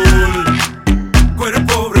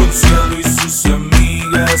 cuerpo bronceado y sus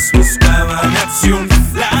amigas buscaban acción.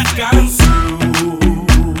 La canción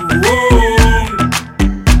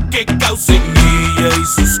que causa en ella y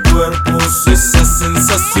sus cuerpos esa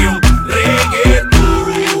sensación. Reggaetón,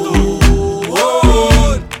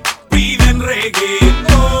 piden reggaetón.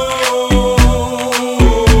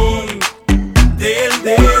 Del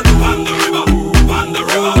dedo,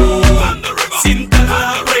 sienta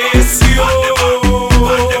la presión.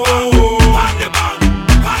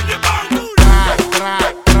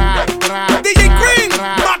 DJ Cream,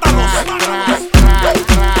 mátanos.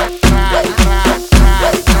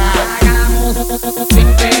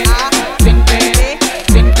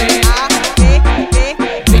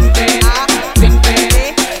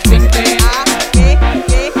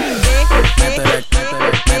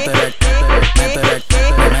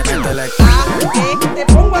 Te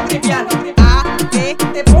pongo a tripear,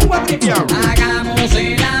 te pongo a tripear. Hagamos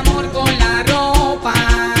el amor con la ropa.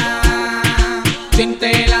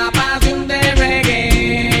 Siente la pasión de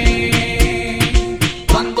reggae.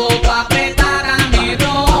 Cuando tú apretaras mi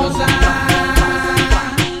rosa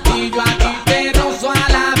y yo a ti te rozo a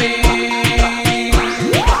la vez.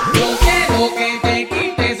 Yo quiero que te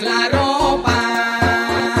quites la ropa,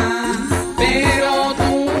 pero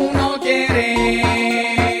tú no quieres.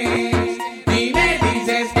 Y me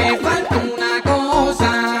dices que falta una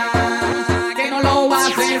cosa.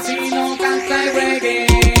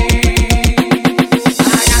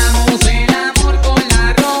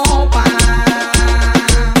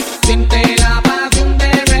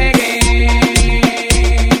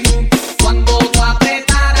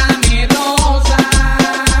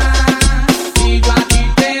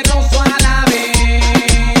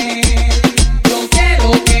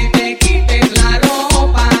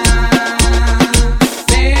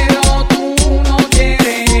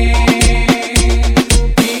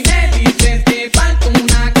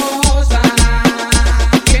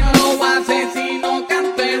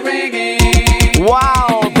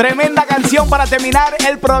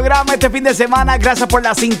 programa este fin de semana. Gracias por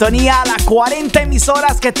la sintonía. Las 40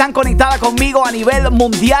 emisoras que están conectadas conmigo a nivel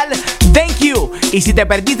mundial. Thank you. Y si te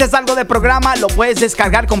perdiste algo del programa, lo puedes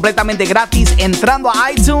descargar completamente gratis entrando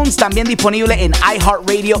a iTunes. También disponible en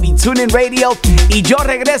iHeartRadio y TuneIn Radio. Y yo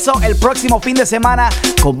regreso el próximo fin de semana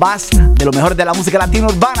con más de lo mejor de la música latina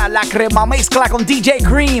urbana. La crema mezcla con DJ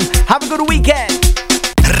Cream. Have a good weekend.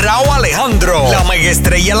 Rauw Alejandro, la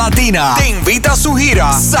megaestrella latina, te invita a su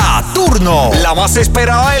gira Saturno, la más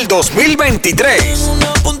esperada del 2023.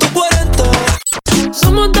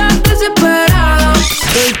 Somos tan desesperados.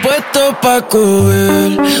 Estoy puesto pa'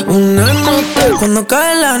 coger una nota cuando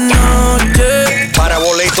cae la noche. Para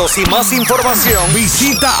boletos y más información,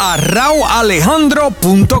 visita a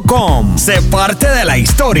raualejandro.com. Sé parte de la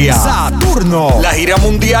historia. Saturno, la gira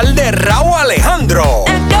mundial de Rauw Alejandro.